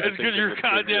favorite shows. It's because your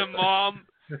goddamn mom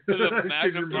is a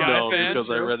Magnum PI No, fan. because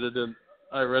I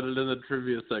read it in the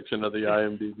trivia section of the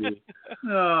IMDb.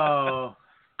 Oh.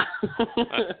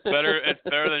 It's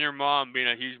better than your mom being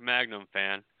a huge Magnum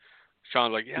fan.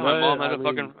 Sean's like, yeah, my mom has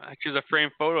she has a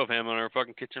framed photo of him on her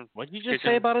fucking kitchen. What did you just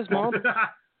say about his mom?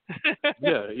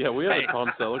 yeah, we have a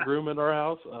Tom Selleck room in our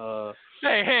house.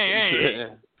 Hey.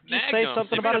 Did you say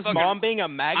something about his mom being a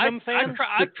Magnum fan?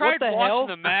 I've tried what the watching hell?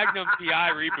 the Magnum PI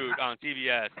reboot on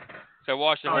CBS. So I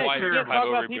watched the Hawaii you can't talk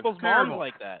about people's moms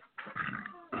like that.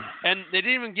 And they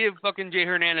didn't even give fucking Jay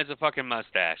Hernandez a fucking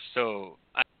mustache. So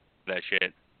I that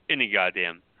shit any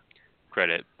goddamn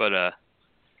credit. But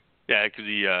yeah, because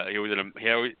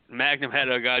Magnum had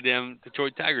a goddamn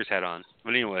Detroit Tigers hat on.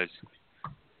 But anyways,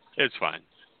 it's fine.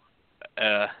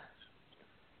 I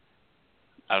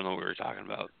don't know what we were talking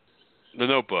about. The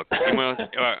Notebook.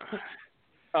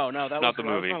 Oh no, that not was the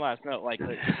movie. My last note. Like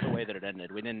just the way that it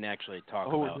ended. We didn't actually talk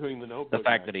about we're doing the Notebook. the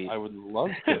fact that I would love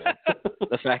to.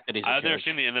 The fact that he's. I've never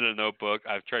seen the end of the Notebook.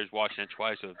 I've tried watching it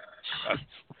twice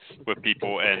with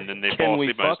people, and then they Can fall we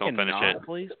asleep and I just don't fucking finish not, it.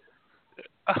 please?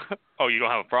 Oh, you don't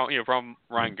have a problem? You have a problem,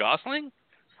 Ryan Gosling?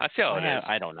 That's how it is.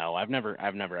 I don't know. I've never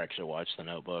actually watched the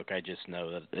Notebook. I just know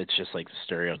that it's just like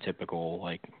stereotypical,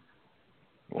 like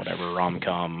whatever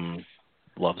rom-com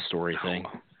love story thing.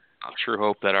 I sure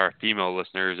hope that our female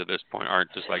listeners at this point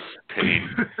aren't just like pitying.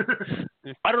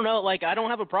 I don't know. Like, I don't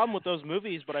have a problem with those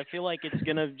movies, but I feel like it's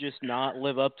gonna just not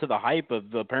live up to the hype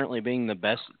of apparently being the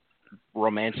best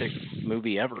romantic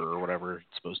movie ever, or whatever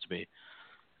it's supposed to be.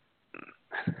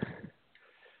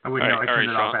 I wouldn't know. I turned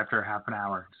it off Sean. after half an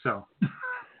hour. So.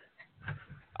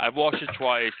 I've watched it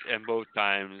twice, and both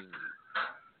times,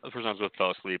 the first time I fell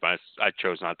asleep. I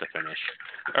chose not to finish.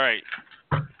 All right,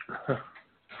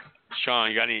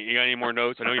 Sean, you got any more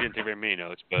notes? I know you didn't take very many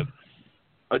notes, but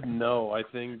no, I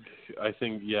think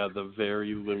yeah, the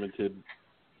very limited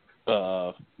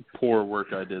poor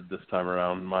work I did this time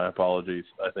around. My apologies.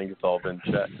 I think it's all been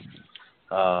checked.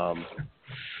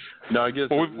 No, I guess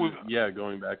yeah.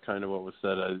 Going back, kind of what was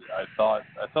said. I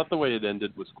thought the way it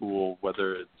ended was cool.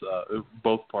 Whether it's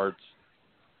both parts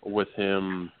with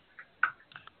him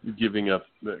giving up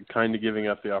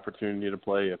the opportunity to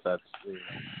play if that's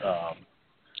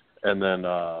and then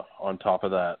on top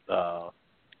of that,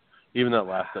 even that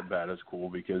last at bat is cool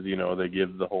because they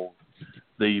give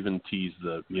they even tease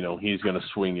he's going to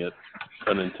swing it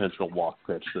an intentional walk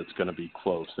pitch that's going to be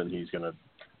close and he's going to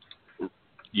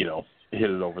hit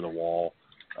it over the wall,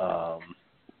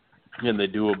 and they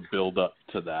do a build up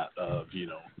to that of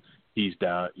he's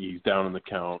down in the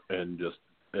count and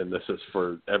this is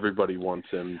for everybody wants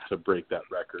him to break that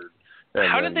record. And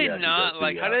how did they not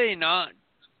look at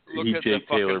the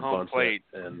fucking home plate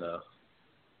and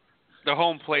the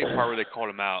home plate part where they called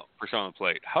him out for something on the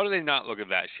plate? How do they not look at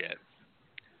that shit?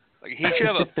 Like he should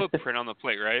have a footprint on the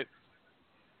plate, right?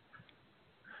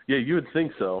 Yeah, you would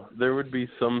think so. There would be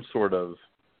some sort of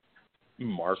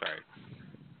mark.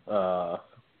 But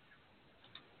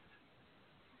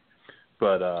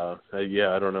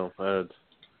yeah, I don't know.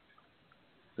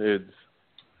 It's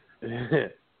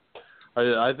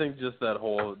I think just that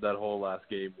whole last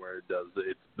game where it does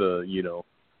it's the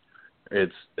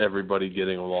it's everybody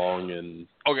getting along and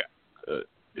okay.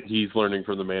 He's learning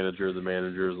from the manager is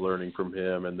learning from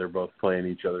him, and they're both playing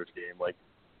each other's game. Like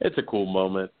it's a cool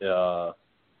moment.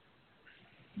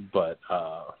 But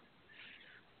I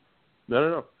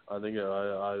don't know. I think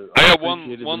I have one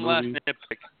last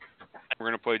nitpick. We're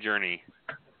gonna play Journey.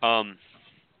 So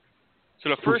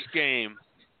the first game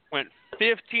went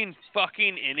 15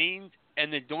 fucking innings,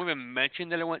 and they don't even mention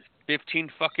that it went 15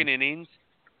 fucking innings,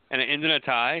 and it ended in a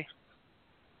tie.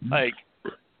 Like,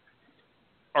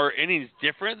 are innings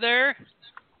different there,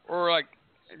 or like,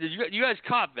 did you guys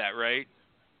caught that right?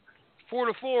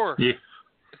 4-4.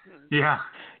 Yeah.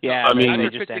 Yeah, I mean, they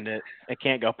just end it. It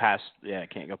can't go past. Yeah,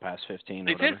 it can't go past 15.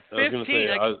 They did 15. I was gonna say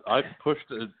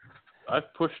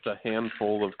I've pushed a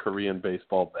handful of Korean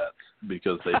baseball bets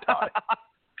because they tie.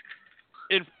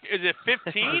 Is it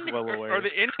 15? Are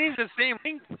the innings the same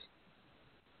length?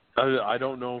 I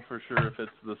don't know for sure if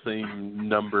it's the same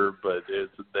number, but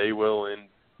they will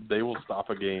stop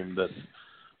a game that's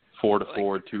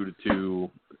 4-4, 2-2.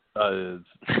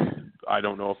 I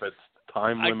don't know if it's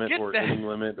time limit or inning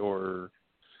limit or.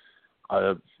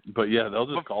 But yeah, they'll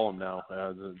just call them now.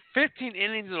 15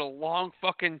 innings is a long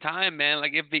fucking time, man.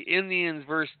 Like if the Indians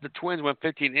versus the Twins went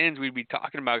 15 innings, we'd be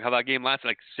talking about how that game lasted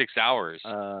like 6 hours,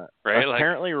 right?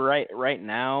 Apparently, right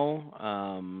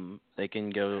now,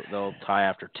 they'll tie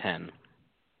after 10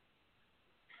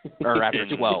 or after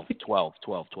 12.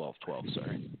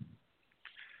 Sorry.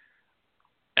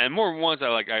 And more than once,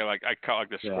 I caught like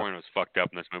the scoring was fucked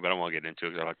up in this movie. But I don't want to get into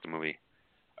it because I like the movie.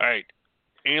 All right.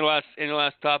 Any last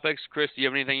topics? Chris, do you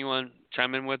have anything you want to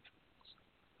chime in with?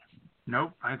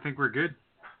 Nope, I think we're good.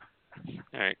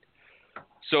 All right.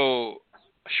 So,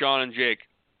 Sean and Jake,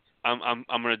 I'm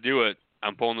gonna do it.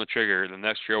 I'm pulling the trigger. The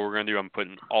next show we're gonna do, I'm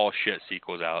putting all shit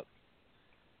sequels out.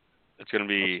 It's gonna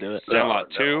be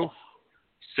Sandlot 2,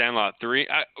 Sandlot 3.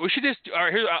 We should just all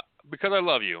right. Here's because I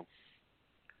love you.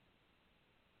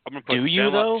 I'm gonna put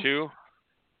Sandlot 2.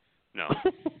 No.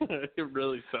 It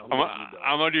really sounds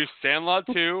I'm going to do Sandlot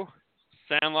 2,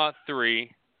 Sandlot 3,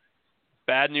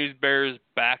 Bad News Bears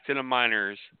back to the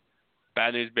minors,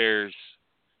 Bad News Bears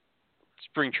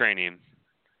spring training,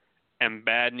 and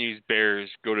Bad News Bears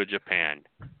go to Japan.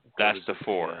 That's the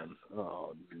 4.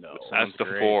 Oh, no. That's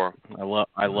the 4.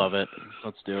 I love it.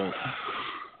 Let's do it.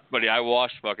 Buddy, I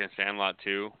watched fucking Sandlot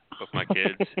 2 with my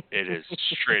kids. It is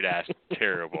straight ass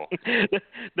terrible.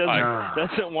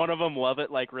 Doesn't one of them love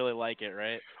it? Like really like it,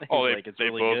 right? Oh, it's they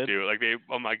really both good? do. Like they,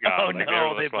 oh my god. Oh like,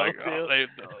 no, they both do.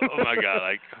 Oh my god,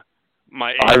 like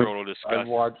my 8-year-old will discuss. I've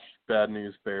watched Bad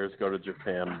News Bears go to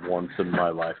Japan once in my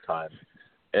lifetime,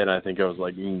 and I think I was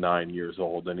like 9 years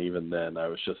old, and even then I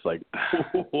was just like,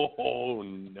 oh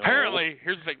no. Apparently,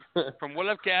 here's the thing. From what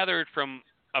I've gathered from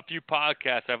a few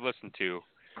podcasts I've listened to,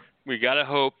 we gotta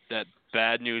hope that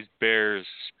Bad News Bears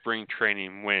spring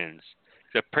training wins.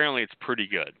 Apparently, it's pretty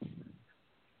good.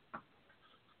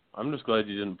 I'm just glad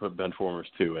you didn't put Benchwarmers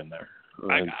 2 in there.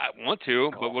 I want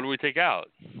to, but what do we take out?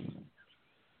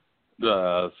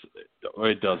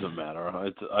 It doesn't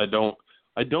matter. I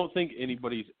don't think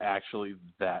anybody's actually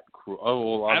that cruel.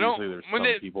 Oh, well, obviously there's some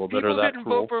people that are that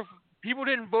cruel. People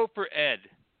didn't vote for Ed,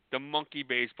 the monkey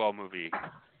baseball movie.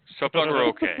 So far we're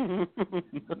okay.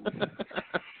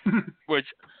 Which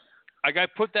I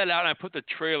put that out and I put the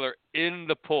trailer in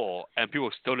the poll and people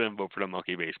still didn't vote for the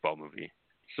monkey baseball movie.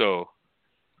 So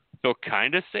they're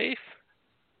kind of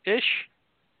safe-ish.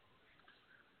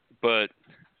 But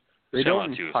they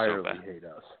don't entirely hate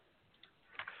us.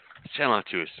 Sandlot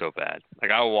 2 is so bad.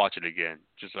 Like I'll watch it again.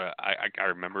 Just I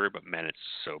remember it, but man, it's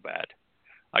so bad.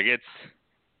 Like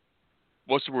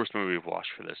what's the worst movie we've watched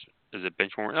for this Is it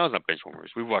Benchwarmers? No, it's not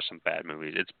Benchwarmers. We've watched some bad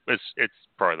movies. It's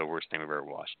probably the worst thing we've ever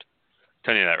watched. I'm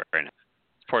telling you that right now.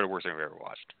 It's probably the worst thing we've ever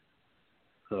watched.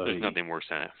 There's nothing worse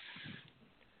than it.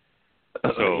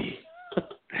 So,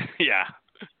 yeah.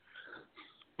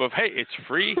 But hey, it's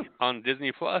free on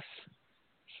Disney Plus.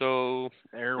 So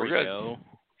there we go.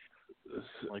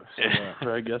 Like, so,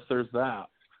 I guess there's that.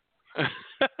 All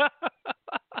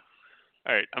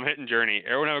right, I'm hitting Journey.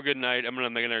 Everyone have a good night. I'm gonna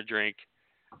make another drink.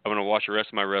 I'm gonna watch the rest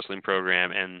of my wrestling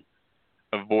program and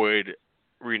avoid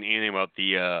reading anything about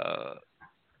the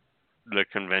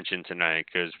convention tonight,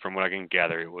 because from what I can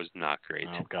gather, it was not great.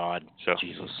 Oh God, so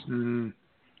Jesus.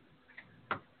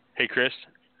 Hey Chris,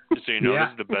 just so you know, this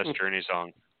is the best Journey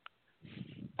song.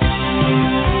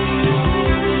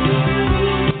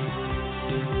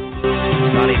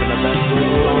 Not even the best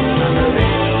song.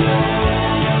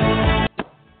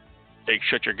 Hey,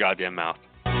 shut your goddamn mouth.